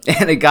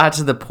 And it got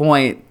to the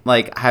point,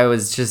 like, I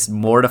was just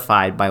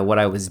mortified by what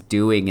I was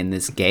doing in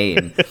this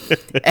game.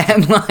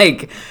 And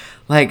like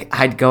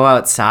I'd go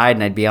outside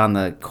and I'd be on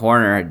the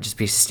corner, I'd just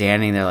be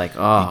standing there like,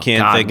 oh, you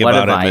can't God, think what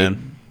about have it, I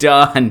man.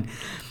 done?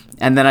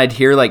 And then I'd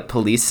hear like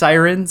police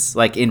sirens,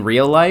 like in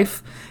real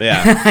life.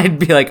 Yeah. I'd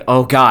be like,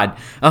 oh God,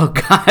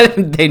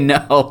 they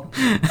know.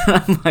 And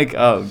I'm like,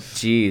 oh,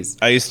 geez.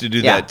 I used to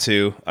do that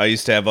too. I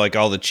used to have like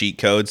all the cheat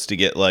codes to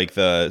get like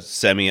the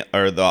semi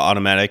or the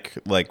automatic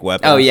like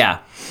weapons. Oh yeah.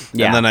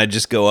 Yeah. And then I'd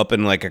just go up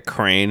in like a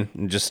crane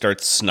and just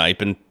start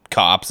sniping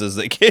cops as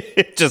they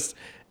get just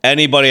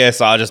anybody I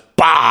saw just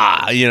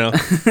bah, you know.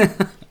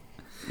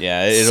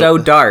 Yeah, so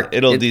dark.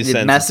 It'll it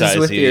desensitize messes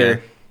with you.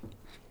 your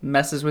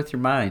messes with your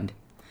mind.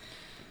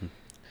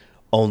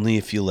 Only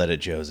if you let it,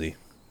 Josie.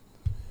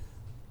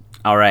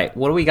 All right,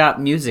 what do we got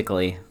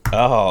musically?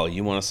 Oh,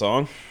 you want a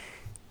song?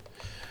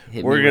 Hit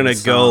me We're with gonna a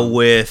go song.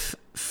 with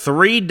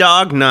Three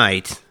Dog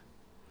Night.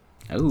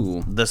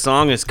 Ooh. The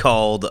song is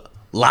called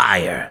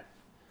Liar.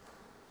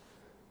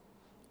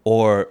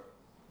 Or,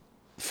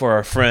 for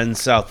our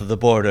friends south of the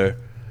border,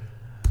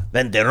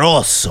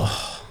 Venderoso.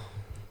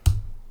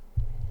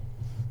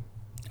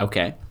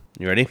 Okay.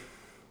 You ready?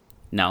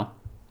 No.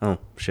 Oh,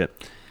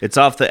 shit. It's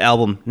off the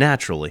album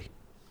Naturally.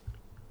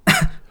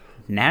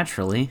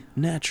 Naturally.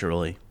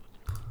 Naturally.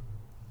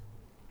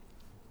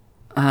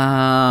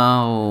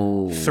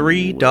 Oh.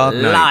 Three Dog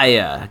Night.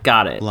 Liar.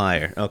 Got it.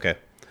 Liar. Okay.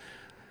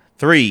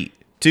 3,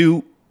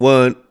 2,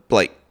 1,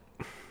 play.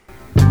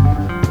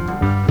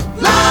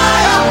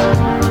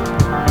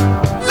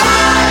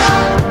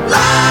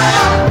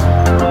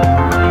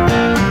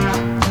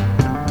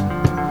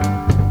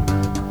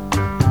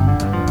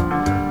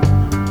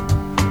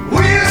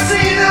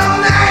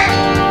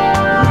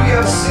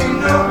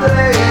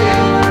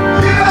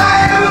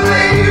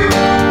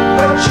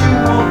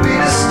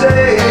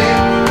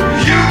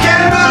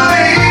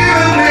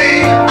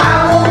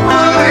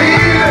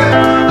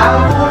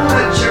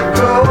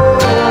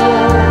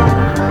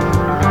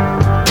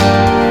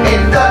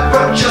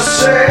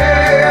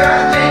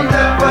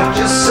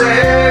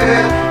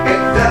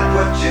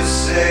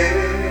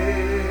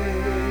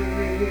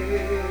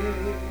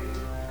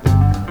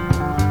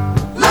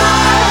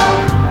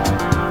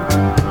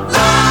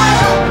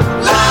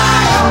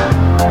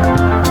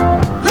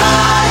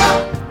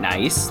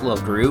 Nice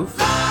little groove.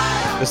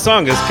 The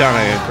song is kind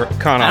of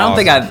I don't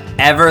think I've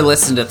ever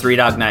listened to Three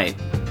Dog Night.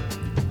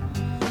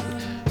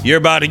 You're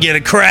about to get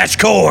a crash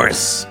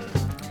course.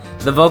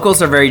 The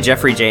vocals are very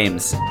Jeffrey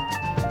James.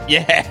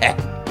 Yeah.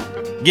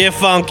 Get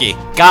funky.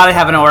 Gotta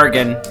have an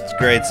organ. It's a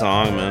great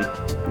song,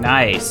 man.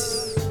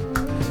 Nice.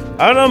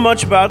 I don't know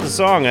much about the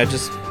song. I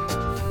just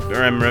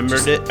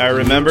remembered it. I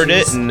remembered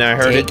it, and I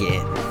heard it.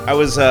 I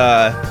was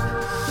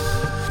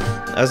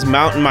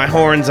mounting my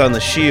horns on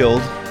the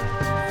shield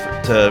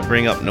to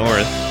bring up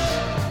north.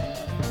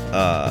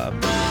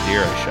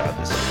 Deer I shot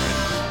this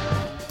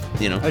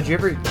time. You know. Oh, did you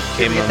ever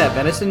Came get on. that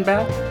venison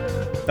back?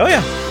 Oh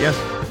yeah.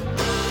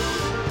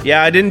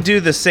 Yeah, I didn't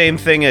do the same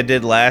thing I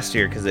did last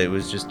year because it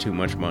was just too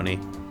much money.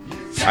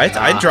 I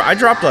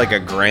dropped like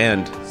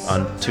 $1,000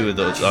 on two of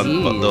those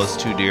those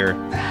two deer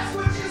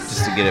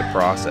just to get it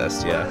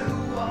processed. Yeah,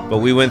 but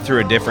we went through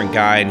a different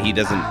guy, and he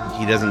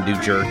doesn't do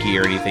jerky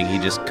or anything. He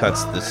just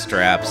cuts the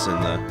straps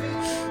and the.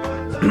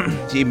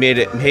 He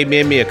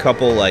made me a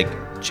couple like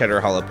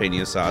cheddar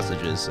jalapeno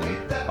sausages,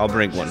 and I'll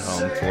bring one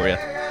home for you.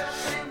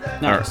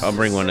 Nice. Or I'll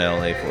bring one to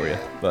LA for you.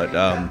 But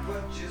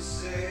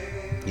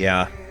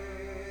yeah.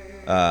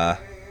 I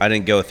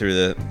didn't go through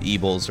the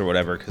ebles or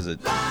whatever because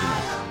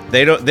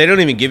they don't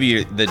even give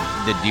you the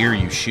deer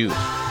you shoot.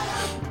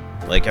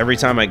 Like every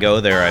time I go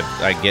there,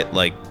 I get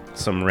like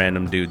some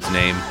random dude's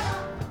name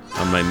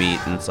on my meat,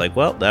 and it's like,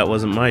 well, that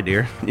wasn't my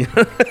deer.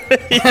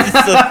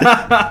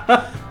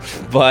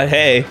 But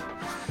hey,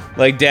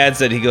 like Dad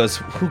said, he goes,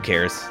 who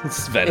cares?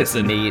 It's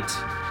venison. It's neat.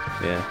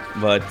 Yeah,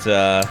 but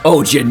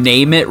Oh, did you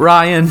name it,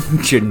 Ryan?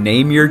 Did you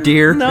name your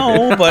deer?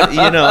 no, but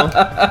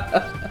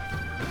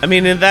I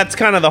mean, and that's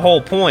kind of the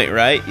whole point,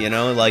 right?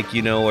 Like,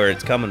 where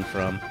it's coming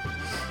from.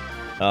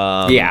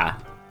 Yeah.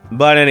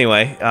 But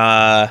anyway,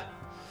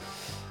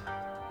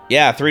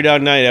 yeah, Three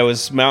Dog Night. I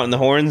was mounting the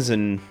horns,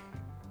 and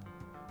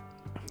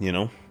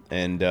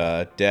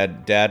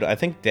Dad. I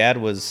think Dad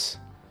was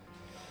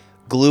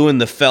gluing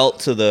the felt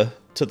to the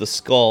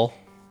skull,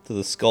 to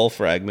the skull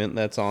fragment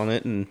that's on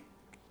it, and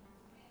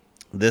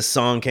this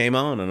song came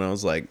on, and I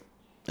was like,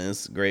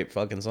 "This is a great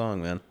fucking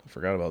song, man. I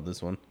forgot about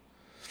this one."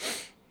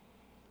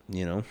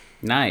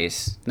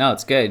 Nice. No,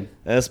 it's good.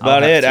 That's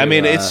about it. I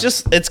mean,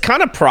 it's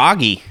kind of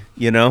proggy,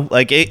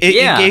 like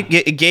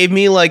it gave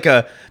me like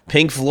a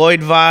Pink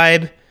Floyd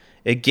vibe.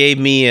 It gave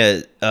me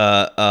a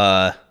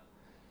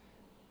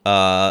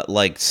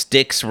like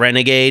Styx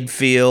Renegade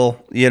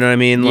feel. You know what I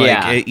mean?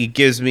 Like it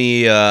gives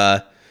me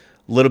a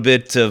little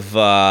bit of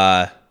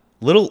a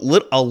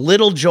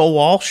little Joe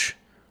Walsh.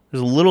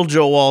 There's a little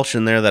Joe Walsh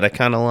in there that I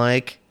kind of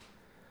like.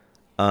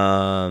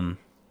 But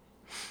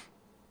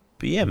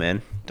yeah,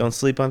 man. Don't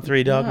sleep on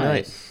Three Dog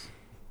Night.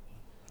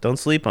 Don't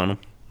sleep on them.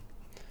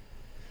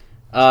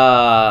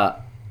 By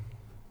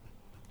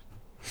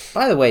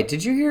the way,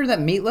 did you hear that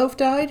Meatloaf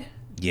died?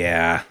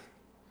 Yeah.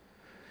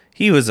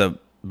 He was a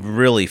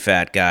really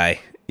fat guy,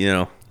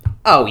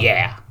 Oh,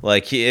 yeah.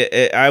 Like,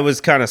 I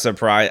was kind of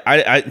surprised.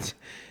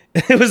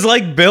 It was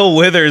like Bill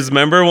Withers,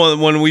 remember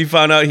when we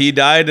found out he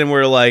died and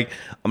we're like,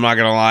 I'm not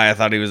gonna lie, I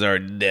thought he was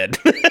already dead.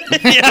 Like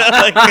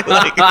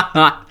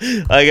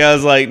I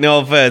was like, no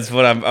offense,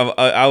 but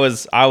I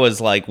was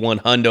like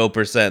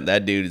 100%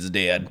 that dude is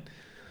dead.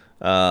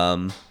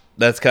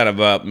 That's kind of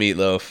about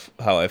Meatloaf,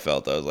 how I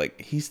felt. I was like,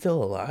 he's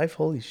still alive?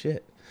 Holy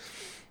shit.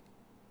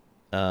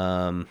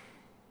 Yeah,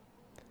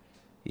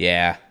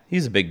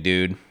 he's a big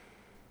dude.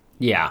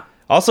 Yeah.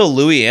 Also,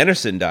 Louis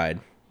Anderson died.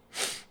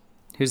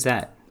 Who's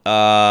that?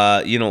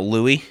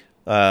 Louis.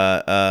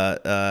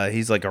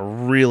 He's like a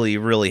really,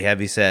 really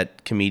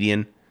heavy-set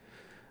comedian.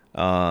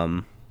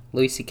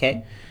 Louis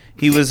C.K.?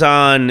 He was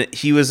on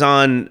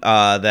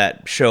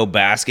that show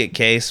Basket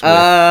Case. With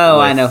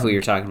I know who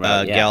you're talking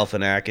about. Yeah.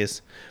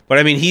 Galifianakis. But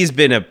I mean, he's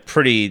been a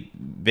pretty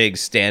big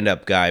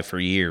stand-up guy for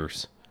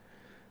years.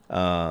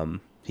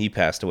 He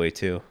passed away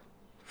too.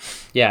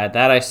 Yeah,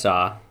 that I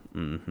saw.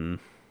 Mm-hmm.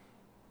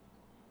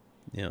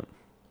 Yeah.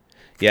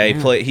 Yeah,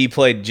 he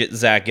played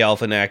Zach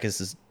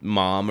Galifianakis'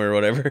 mom or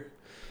whatever.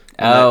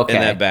 Okay.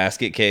 In that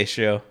Basket Case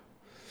show.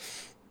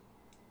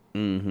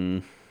 Mm-hmm.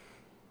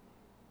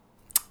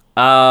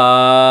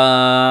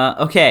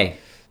 Okay.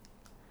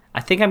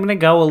 I think I'm gonna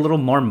go a little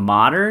more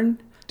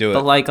modern. Do it.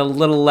 But like a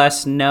little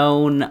less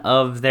known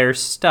of their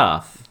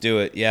stuff. Do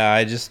it. Yeah,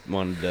 I just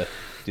wanted to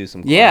do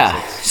some classics. Yeah.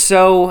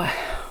 So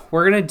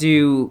we're gonna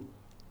do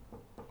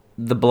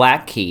the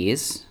Black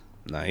Keys.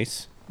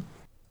 Nice.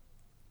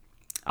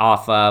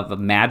 Off of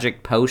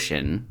Magic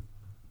Potion,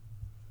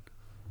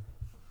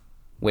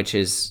 which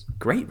is a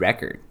great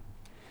record.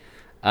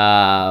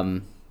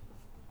 But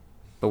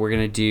we're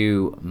going to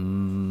do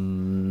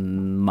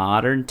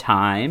Modern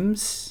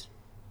Times.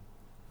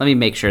 Let me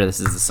make sure this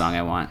is the song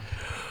I want.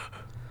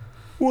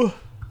 Whoa.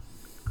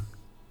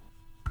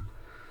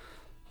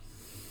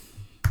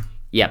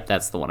 Yep,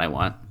 that's the one I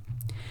want.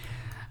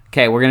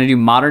 Okay, we're going to do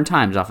Modern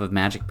Times off of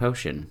Magic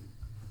Potion.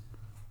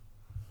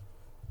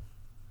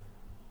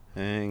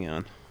 Hang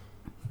on.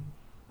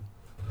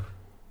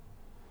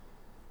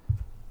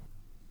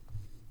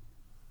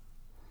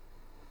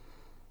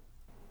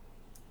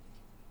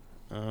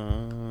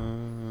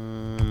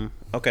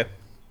 Okay.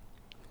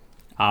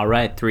 All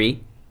right,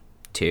 3,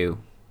 2,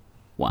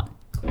 1.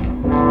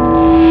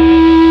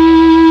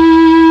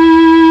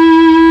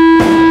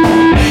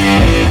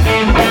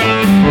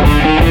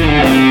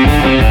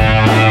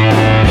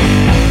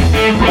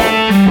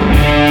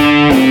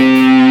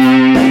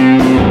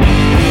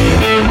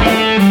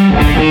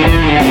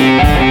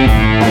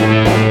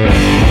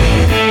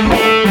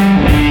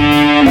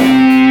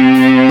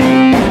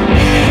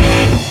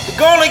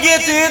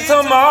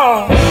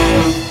 Tomorrow,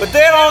 but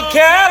they don't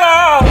care at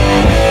all.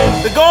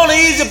 They're gonna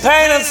ease your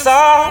pain and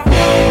sorrow,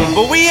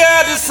 but we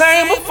had the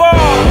same before.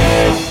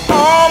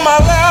 All my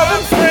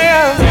loving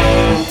friends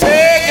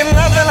taking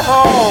nothing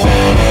home,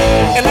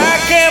 and I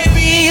can't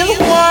be the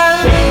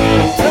one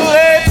to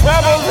lay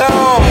troubles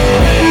on.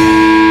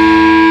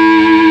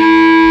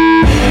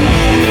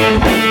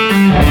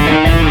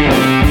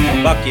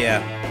 Fuck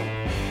yeah.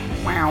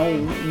 Wow.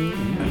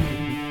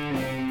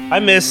 I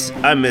miss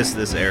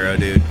this era,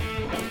 dude.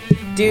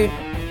 Dude,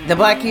 the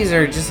Black Keys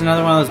are just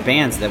another one of those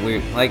bands that we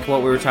like.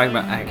 What we were talking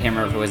about, I can't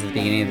remember if it was at the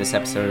beginning of this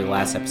episode or the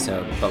last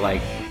episode, but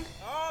like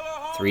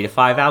 3 to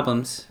 5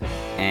 albums,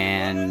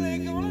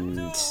 and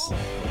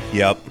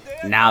Yep.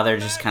 now they're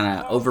just kind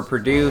of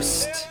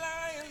overproduced.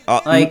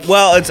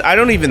 Well, I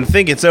don't even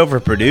think it's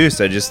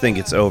overproduced. I just think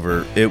it's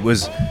over.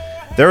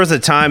 There was a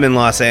time in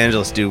Los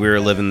Angeles, dude. We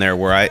were living there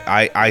where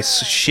I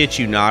shit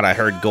you not, I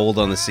heard Gold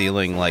on the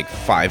Ceiling like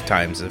 5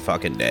 times a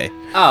fucking day.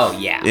 Oh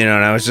yeah. And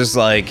I was just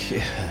like,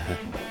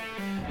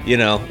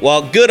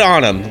 well, good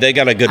on them. They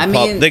got a good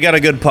they got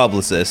a good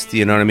publicist.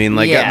 You know what I mean?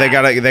 Like they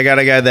got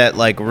a guy that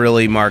like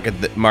really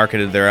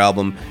marketed their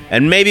album.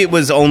 And maybe it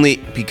was only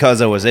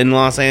because I was in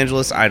Los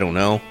Angeles. I don't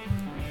know.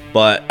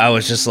 But I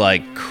was just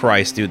like,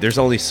 Christ, dude, there's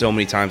only so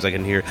many times I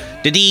can hear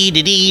da-dee,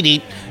 da-dee,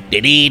 dee,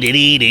 da-dee,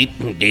 da-dee, dee,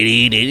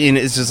 da-dee, dee, and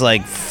it's just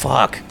like,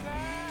 fuck.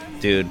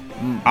 Dude.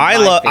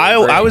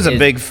 I was a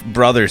big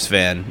Brothers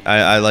fan.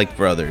 I liked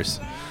Brothers.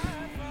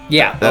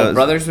 Yeah,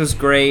 Brothers was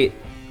great.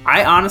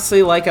 I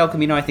honestly like El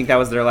Camino. I think that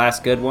was their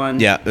last good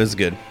one. Yeah, it was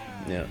good.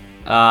 Yeah.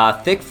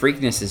 Thick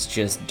Freakness is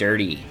just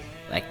dirty.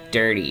 Like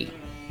dirty.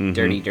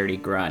 Dirty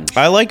grunge.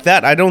 I like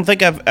that. I don't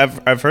think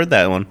I've heard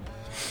that one.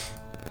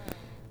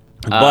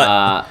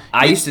 But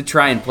I used to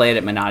try and play it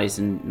at Minotti's,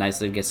 and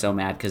Nicely would get so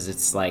mad because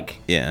it's like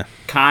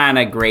kind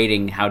of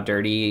grating how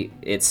dirty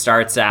it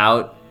starts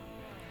out.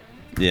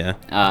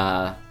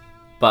 Yeah.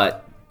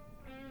 But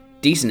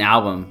decent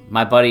album.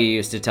 My buddy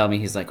used to tell me,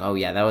 he's like, oh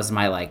yeah, that was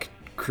my like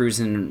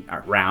cruising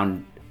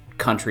around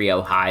country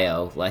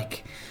Ohio.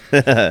 Like,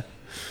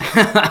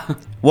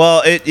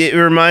 well, it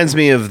reminds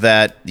me of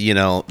that, you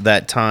know,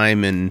 that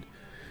time in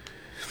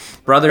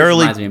Brothers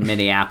reminds me of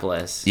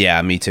Minneapolis.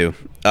 Yeah, me too.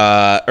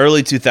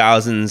 Early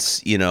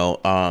 2000s, you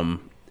know,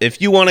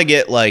 if you want to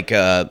get like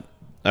a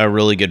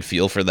really good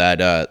feel for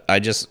that, I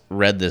just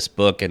read this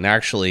book, and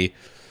actually,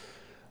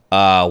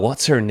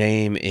 what's her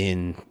name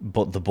in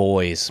The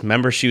Boys?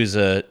 Remember,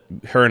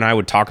 her and I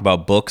would talk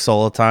about books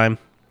all the time.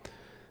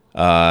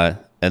 And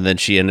then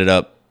she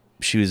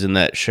was in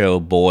that show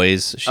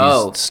Boys.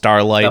 She's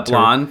Starlight. The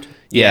blonde?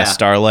 Yeah,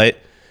 Starlight.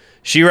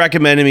 She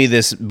recommended me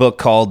this book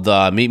called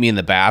Meet Me in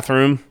the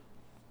Bathroom.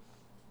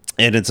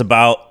 And it's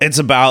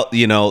about,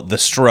 you know, the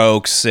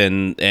Strokes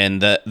and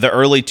the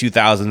early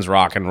 2000s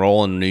rock and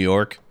roll in New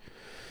York.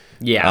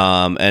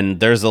 Yeah. And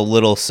there's a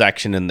little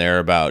section in there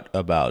about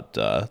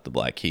the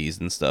Black Keys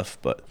and stuff,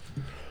 but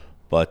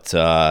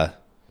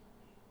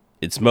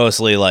it's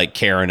mostly like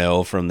Karen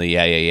O from the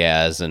Yeah Yeah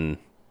Yeahs and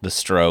the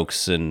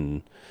Strokes,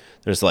 and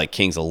there's like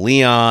Kings of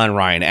Leon,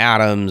 Ryan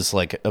Adams,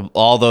 like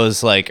all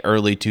those like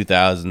early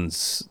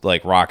 2000s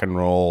like rock and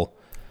roll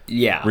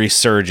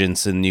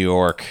resurgence in New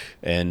York.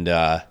 And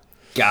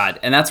God,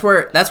 and that's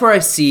where I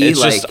see it's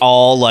like, just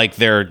all like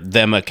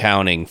them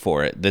accounting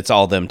for it. That's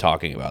all them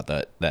talking about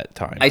that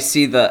time. I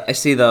see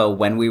the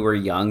When We Were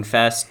Young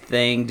Fest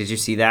thing. Did you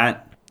see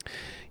that?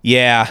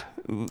 Yeah,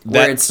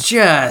 where it's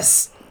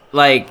just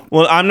like,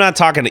 well, I'm not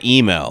talking to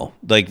emo.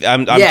 Like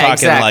I'm talking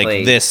exactly.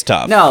 like this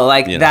stuff. No,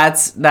 like you know?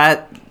 that's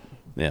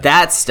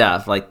that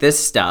stuff, like this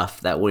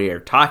stuff that we are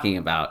talking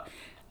about.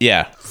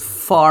 Yeah,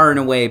 far and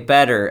away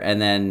better.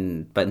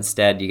 But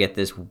instead you get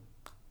this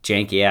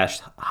janky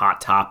ass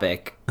Hot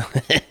Topic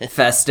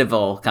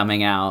festival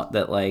coming out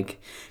that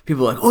like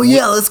people are like, oh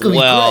yeah, let's go.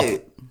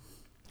 Great.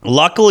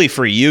 Luckily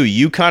for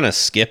you kind of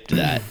skipped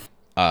that.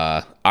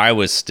 I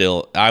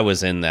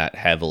was in that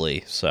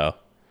heavily, so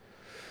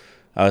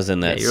I was in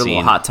that you're scene. A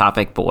little Hot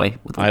Topic boy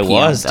with a I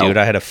was, belt. Dude.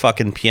 I had a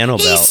fucking piano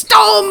belt. He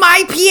stole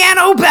my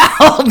piano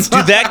belt.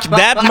 Dude,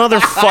 that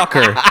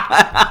motherfucker.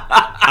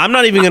 I'm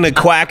not even gonna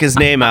quack his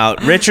name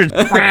out, Richard.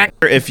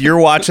 If you're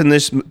watching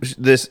this,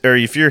 or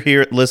if you're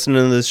here listening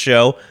to this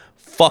show,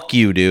 fuck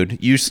you,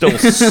 dude. You stole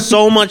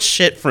so much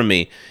shit from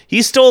me.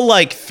 He stole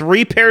like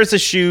 3 pairs of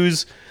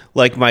shoes,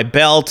 like my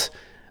belt,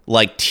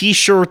 like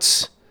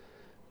t-shirts,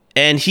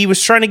 and he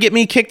was trying to get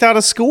me kicked out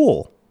of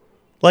school.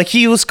 Like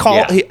he was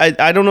called. Yeah.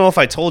 I don't know if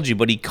I told you,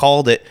 but he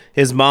called it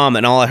his mom,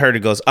 and all I heard it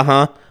goes,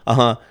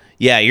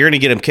 yeah, you're gonna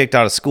get him kicked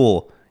out of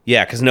school.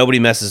 Yeah, because nobody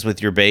messes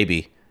with your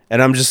baby.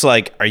 And I'm just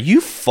like, are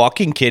you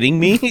fucking kidding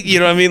me? You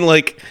know what I mean?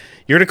 Like,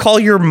 you're gonna call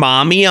your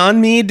mommy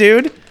on me,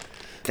 dude?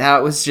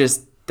 That was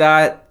just,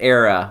 that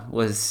era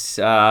was,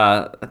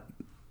 I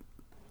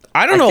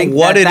don't know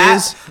what it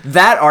is.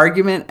 That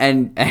argument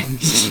and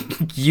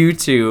you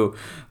two,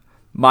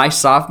 my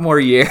sophomore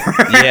year.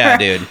 Yeah,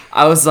 dude.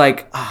 I was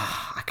like,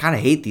 I kind of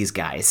hate these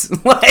guys.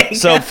 Like,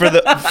 so for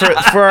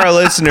our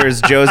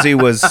listeners, Josie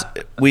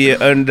we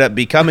ended up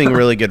becoming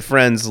really good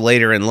friends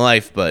later in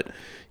life, but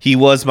he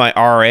was my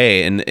RA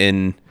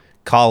in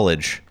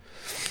college.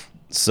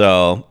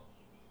 So,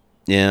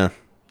 yeah.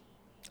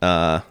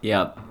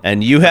 Yep.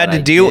 And you had to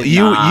deal.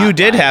 You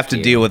did have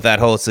to deal with that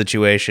whole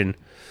situation.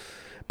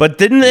 But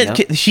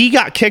didn't he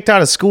got kicked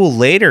out of school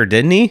later?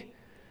 Didn't he?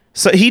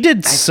 So he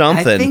did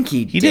something. I think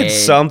he did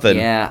something.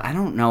 Yeah, I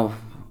don't know.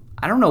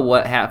 I don't know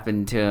what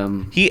happened to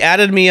him. He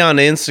added me on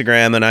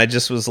Instagram, and I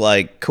just was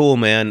like, "Cool,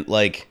 man.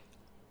 Like,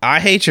 I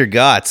hate your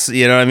guts.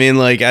 You know what I mean?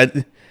 Like,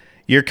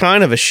 you're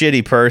kind of a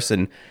shitty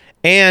person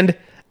and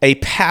a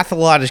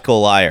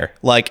pathological liar.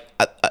 Like,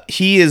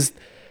 he is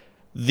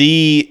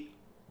the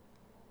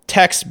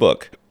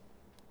textbook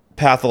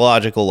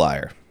pathological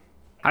liar.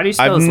 How do you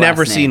spell his I've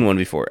never last name? seen one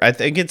before. I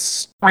think I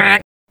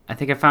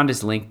found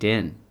his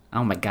LinkedIn.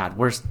 Oh my God,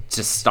 we're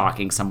just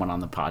stalking someone on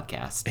the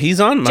podcast.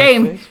 He's on my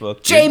Facebook.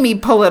 Dude. Jamie,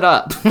 pull it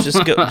up.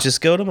 just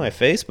go to my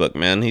Facebook,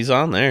 man. He's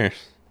on there.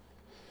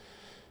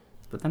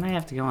 But then I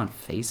have to go on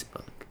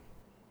Facebook.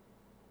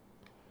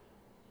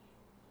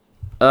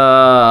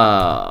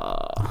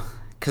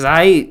 Because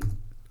I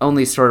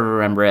only sort of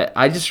remember it.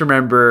 I just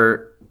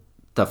remember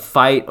the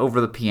fight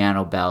over the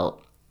piano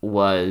belt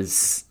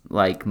was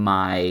like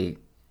my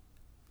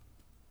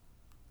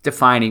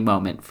defining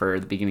moment for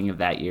the beginning of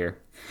that year.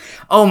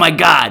 Oh my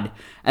God.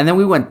 And then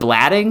we went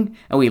blatting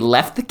and we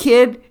left the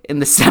kid in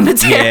the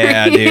cemetery.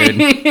 Yeah,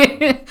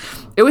 dude.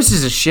 It was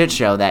just a shit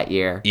show that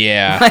year.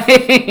 Yeah.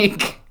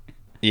 Like,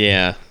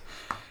 Yeah.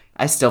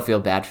 I still feel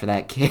bad for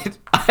that kid.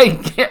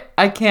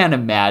 I can't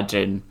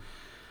imagine.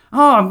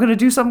 Oh, I'm going to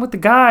do something with the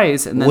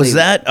guys. And then Was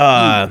that,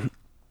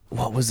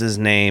 what was his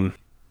name?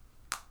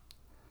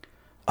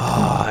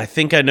 Oh, I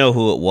think I know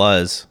who it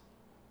was.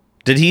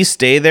 Did he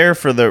stay there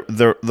for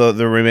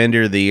the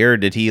remainder of the year? Or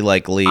did he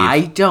like leave?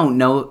 I don't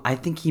know. I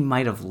think he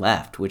might have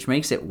left, which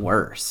makes it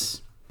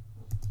worse.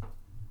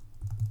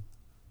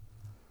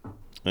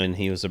 And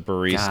he was a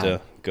barista.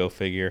 God. Go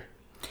figure.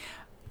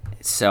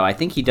 So I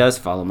think he does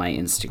follow my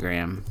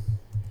Instagram.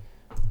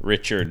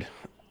 Richard,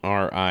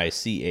 Richard.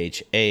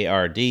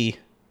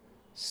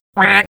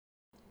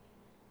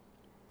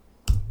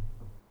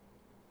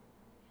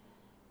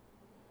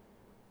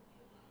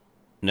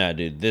 Nah,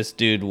 dude, this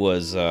dude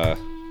was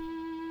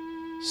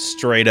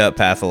straight up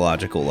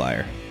pathological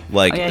liar.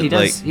 Like, Oh yeah, he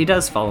does. He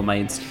does follow my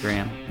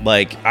Instagram.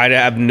 Like, I'd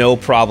have no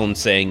problem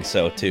saying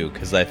so too,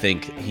 because I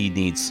think he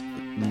needs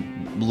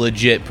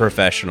legit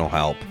professional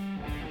help.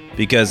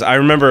 Because I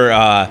remember,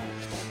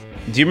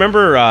 do you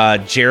remember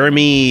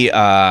Jeremy?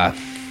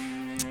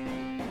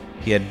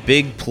 He had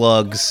big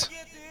plugs.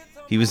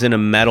 He was in a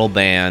metal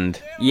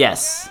band.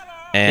 Yes.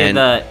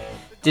 And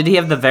Did he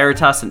have the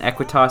Veritas and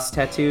Equitas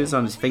tattoos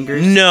on his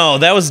fingers? no,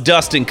 that was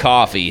Dustin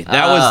Coffey.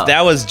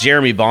 That was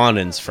Jeremy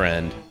Bondin's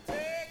friend.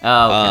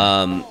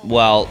 Oh, okay.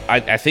 Well,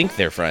 I think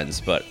they're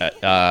friends, but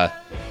that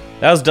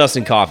was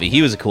Dustin Coffey.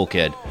 He was a cool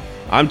kid.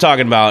 I'm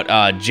talking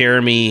about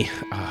Jeremy.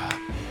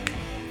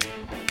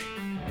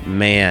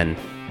 Man,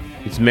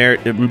 it's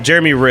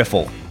Jeremy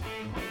Riffle.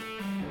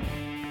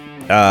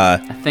 I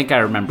think I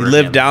remember. He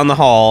lived him. down the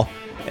hall,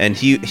 and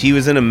he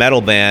was in a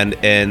metal band.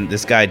 And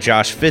this guy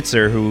Josh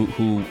Fitzer,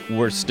 who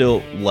we're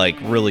still like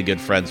really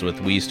good friends with.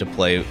 We used to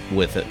play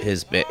with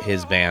his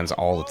bands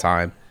all the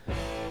time.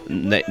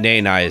 Nay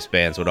and I's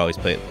bands would always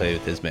play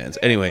with his bands.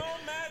 Anyway,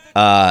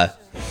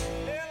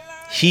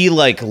 he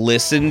like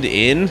listened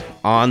in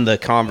on the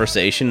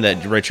conversation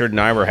that Richard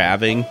and I were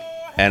having,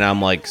 and I'm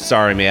like,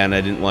 sorry man,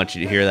 I didn't want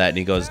you to hear that. And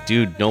he goes,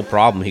 dude, no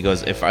problem. He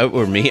goes, if it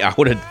were me, I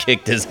would have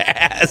kicked his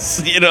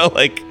ass. You know,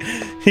 like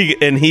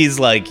he's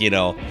like, you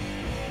know,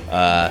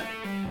 I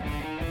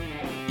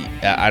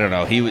don't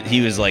know.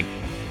 He was like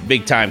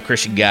big time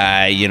Christian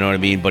guy, you know what I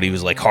mean? But he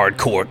was like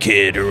hardcore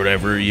kid or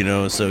whatever, you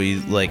know. So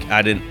he's like,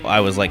 I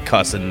was like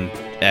cussing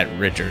at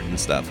Richard and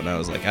stuff, and I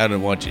was like, I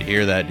didn't want you to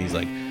hear that. And he's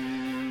like,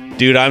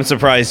 dude, I'm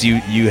surprised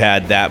you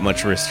had that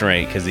much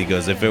restraint, because he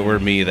goes, if it were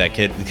me, that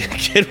kid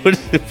would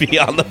be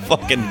on the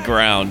fucking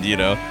ground, you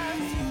know.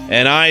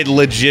 And I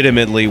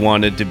legitimately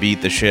wanted to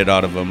beat the shit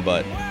out of him,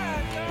 but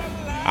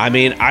I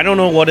mean, I don't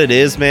know what it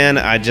is, man.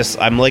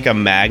 I'm like a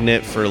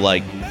magnet for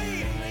like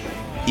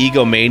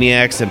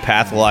egomaniacs and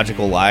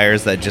pathological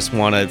liars that just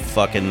want to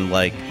fucking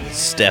like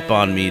step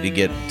on me to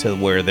get to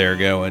where they're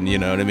going, you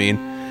know what I mean?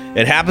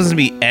 It happens to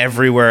me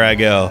everywhere I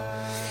go.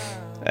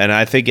 And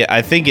I think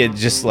it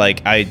just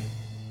like I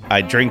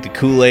drink the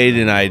Kool-Aid,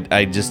 and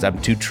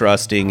I'm too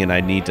trusting, and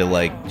I need to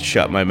like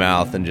shut my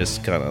mouth and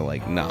just kind of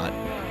like not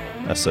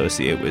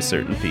associate with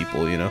certain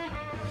people, you know?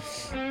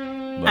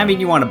 But, I mean,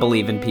 you want to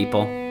believe in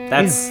people.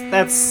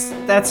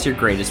 That's your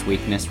greatest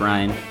weakness,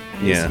 Ryan.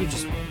 Yeah. You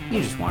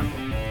just want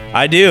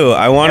I do.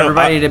 I want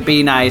everybody to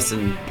be nice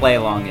and play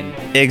along and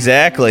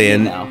exactly,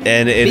 and know,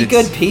 and be it's,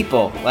 good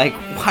people. Like,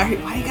 why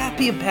you gotta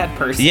be a bad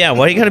person? yeah,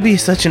 why you gotta be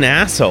such an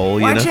asshole?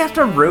 Why'd you know? you have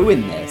to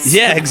ruin this?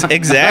 Yeah,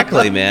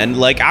 exactly, man.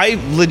 Like, I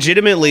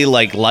legitimately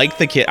like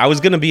the kid. I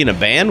was gonna be in a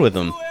band with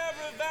him,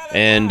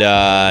 and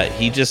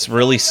he just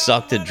really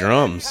sucked at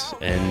drums.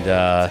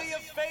 And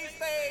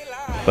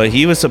but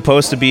he was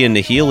supposed to be in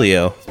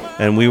Nihilio,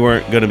 and we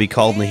weren't gonna be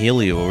called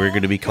Nihilio. We were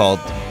gonna be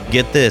called,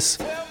 get this,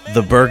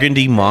 the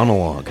Burgundy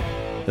Monologue.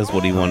 That's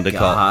what he wanted to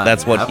call it.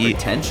 That's what how he.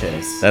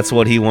 pretentious. That's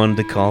what he wanted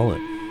to call it.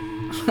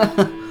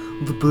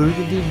 The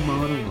Burgundy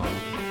Monologue.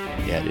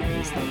 Yeah, dude,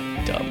 it's the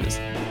dumbest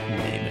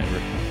name ever.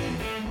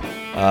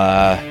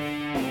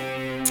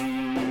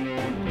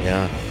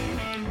 Yeah,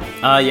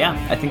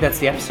 Yeah, I think that's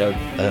the episode.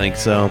 I think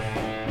so.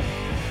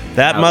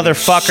 That Oh,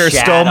 motherfucker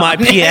shat stole my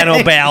on it.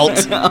 piano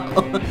belt. I'm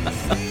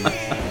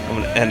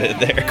gonna end it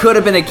there. Could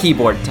have been a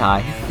keyboard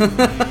tie.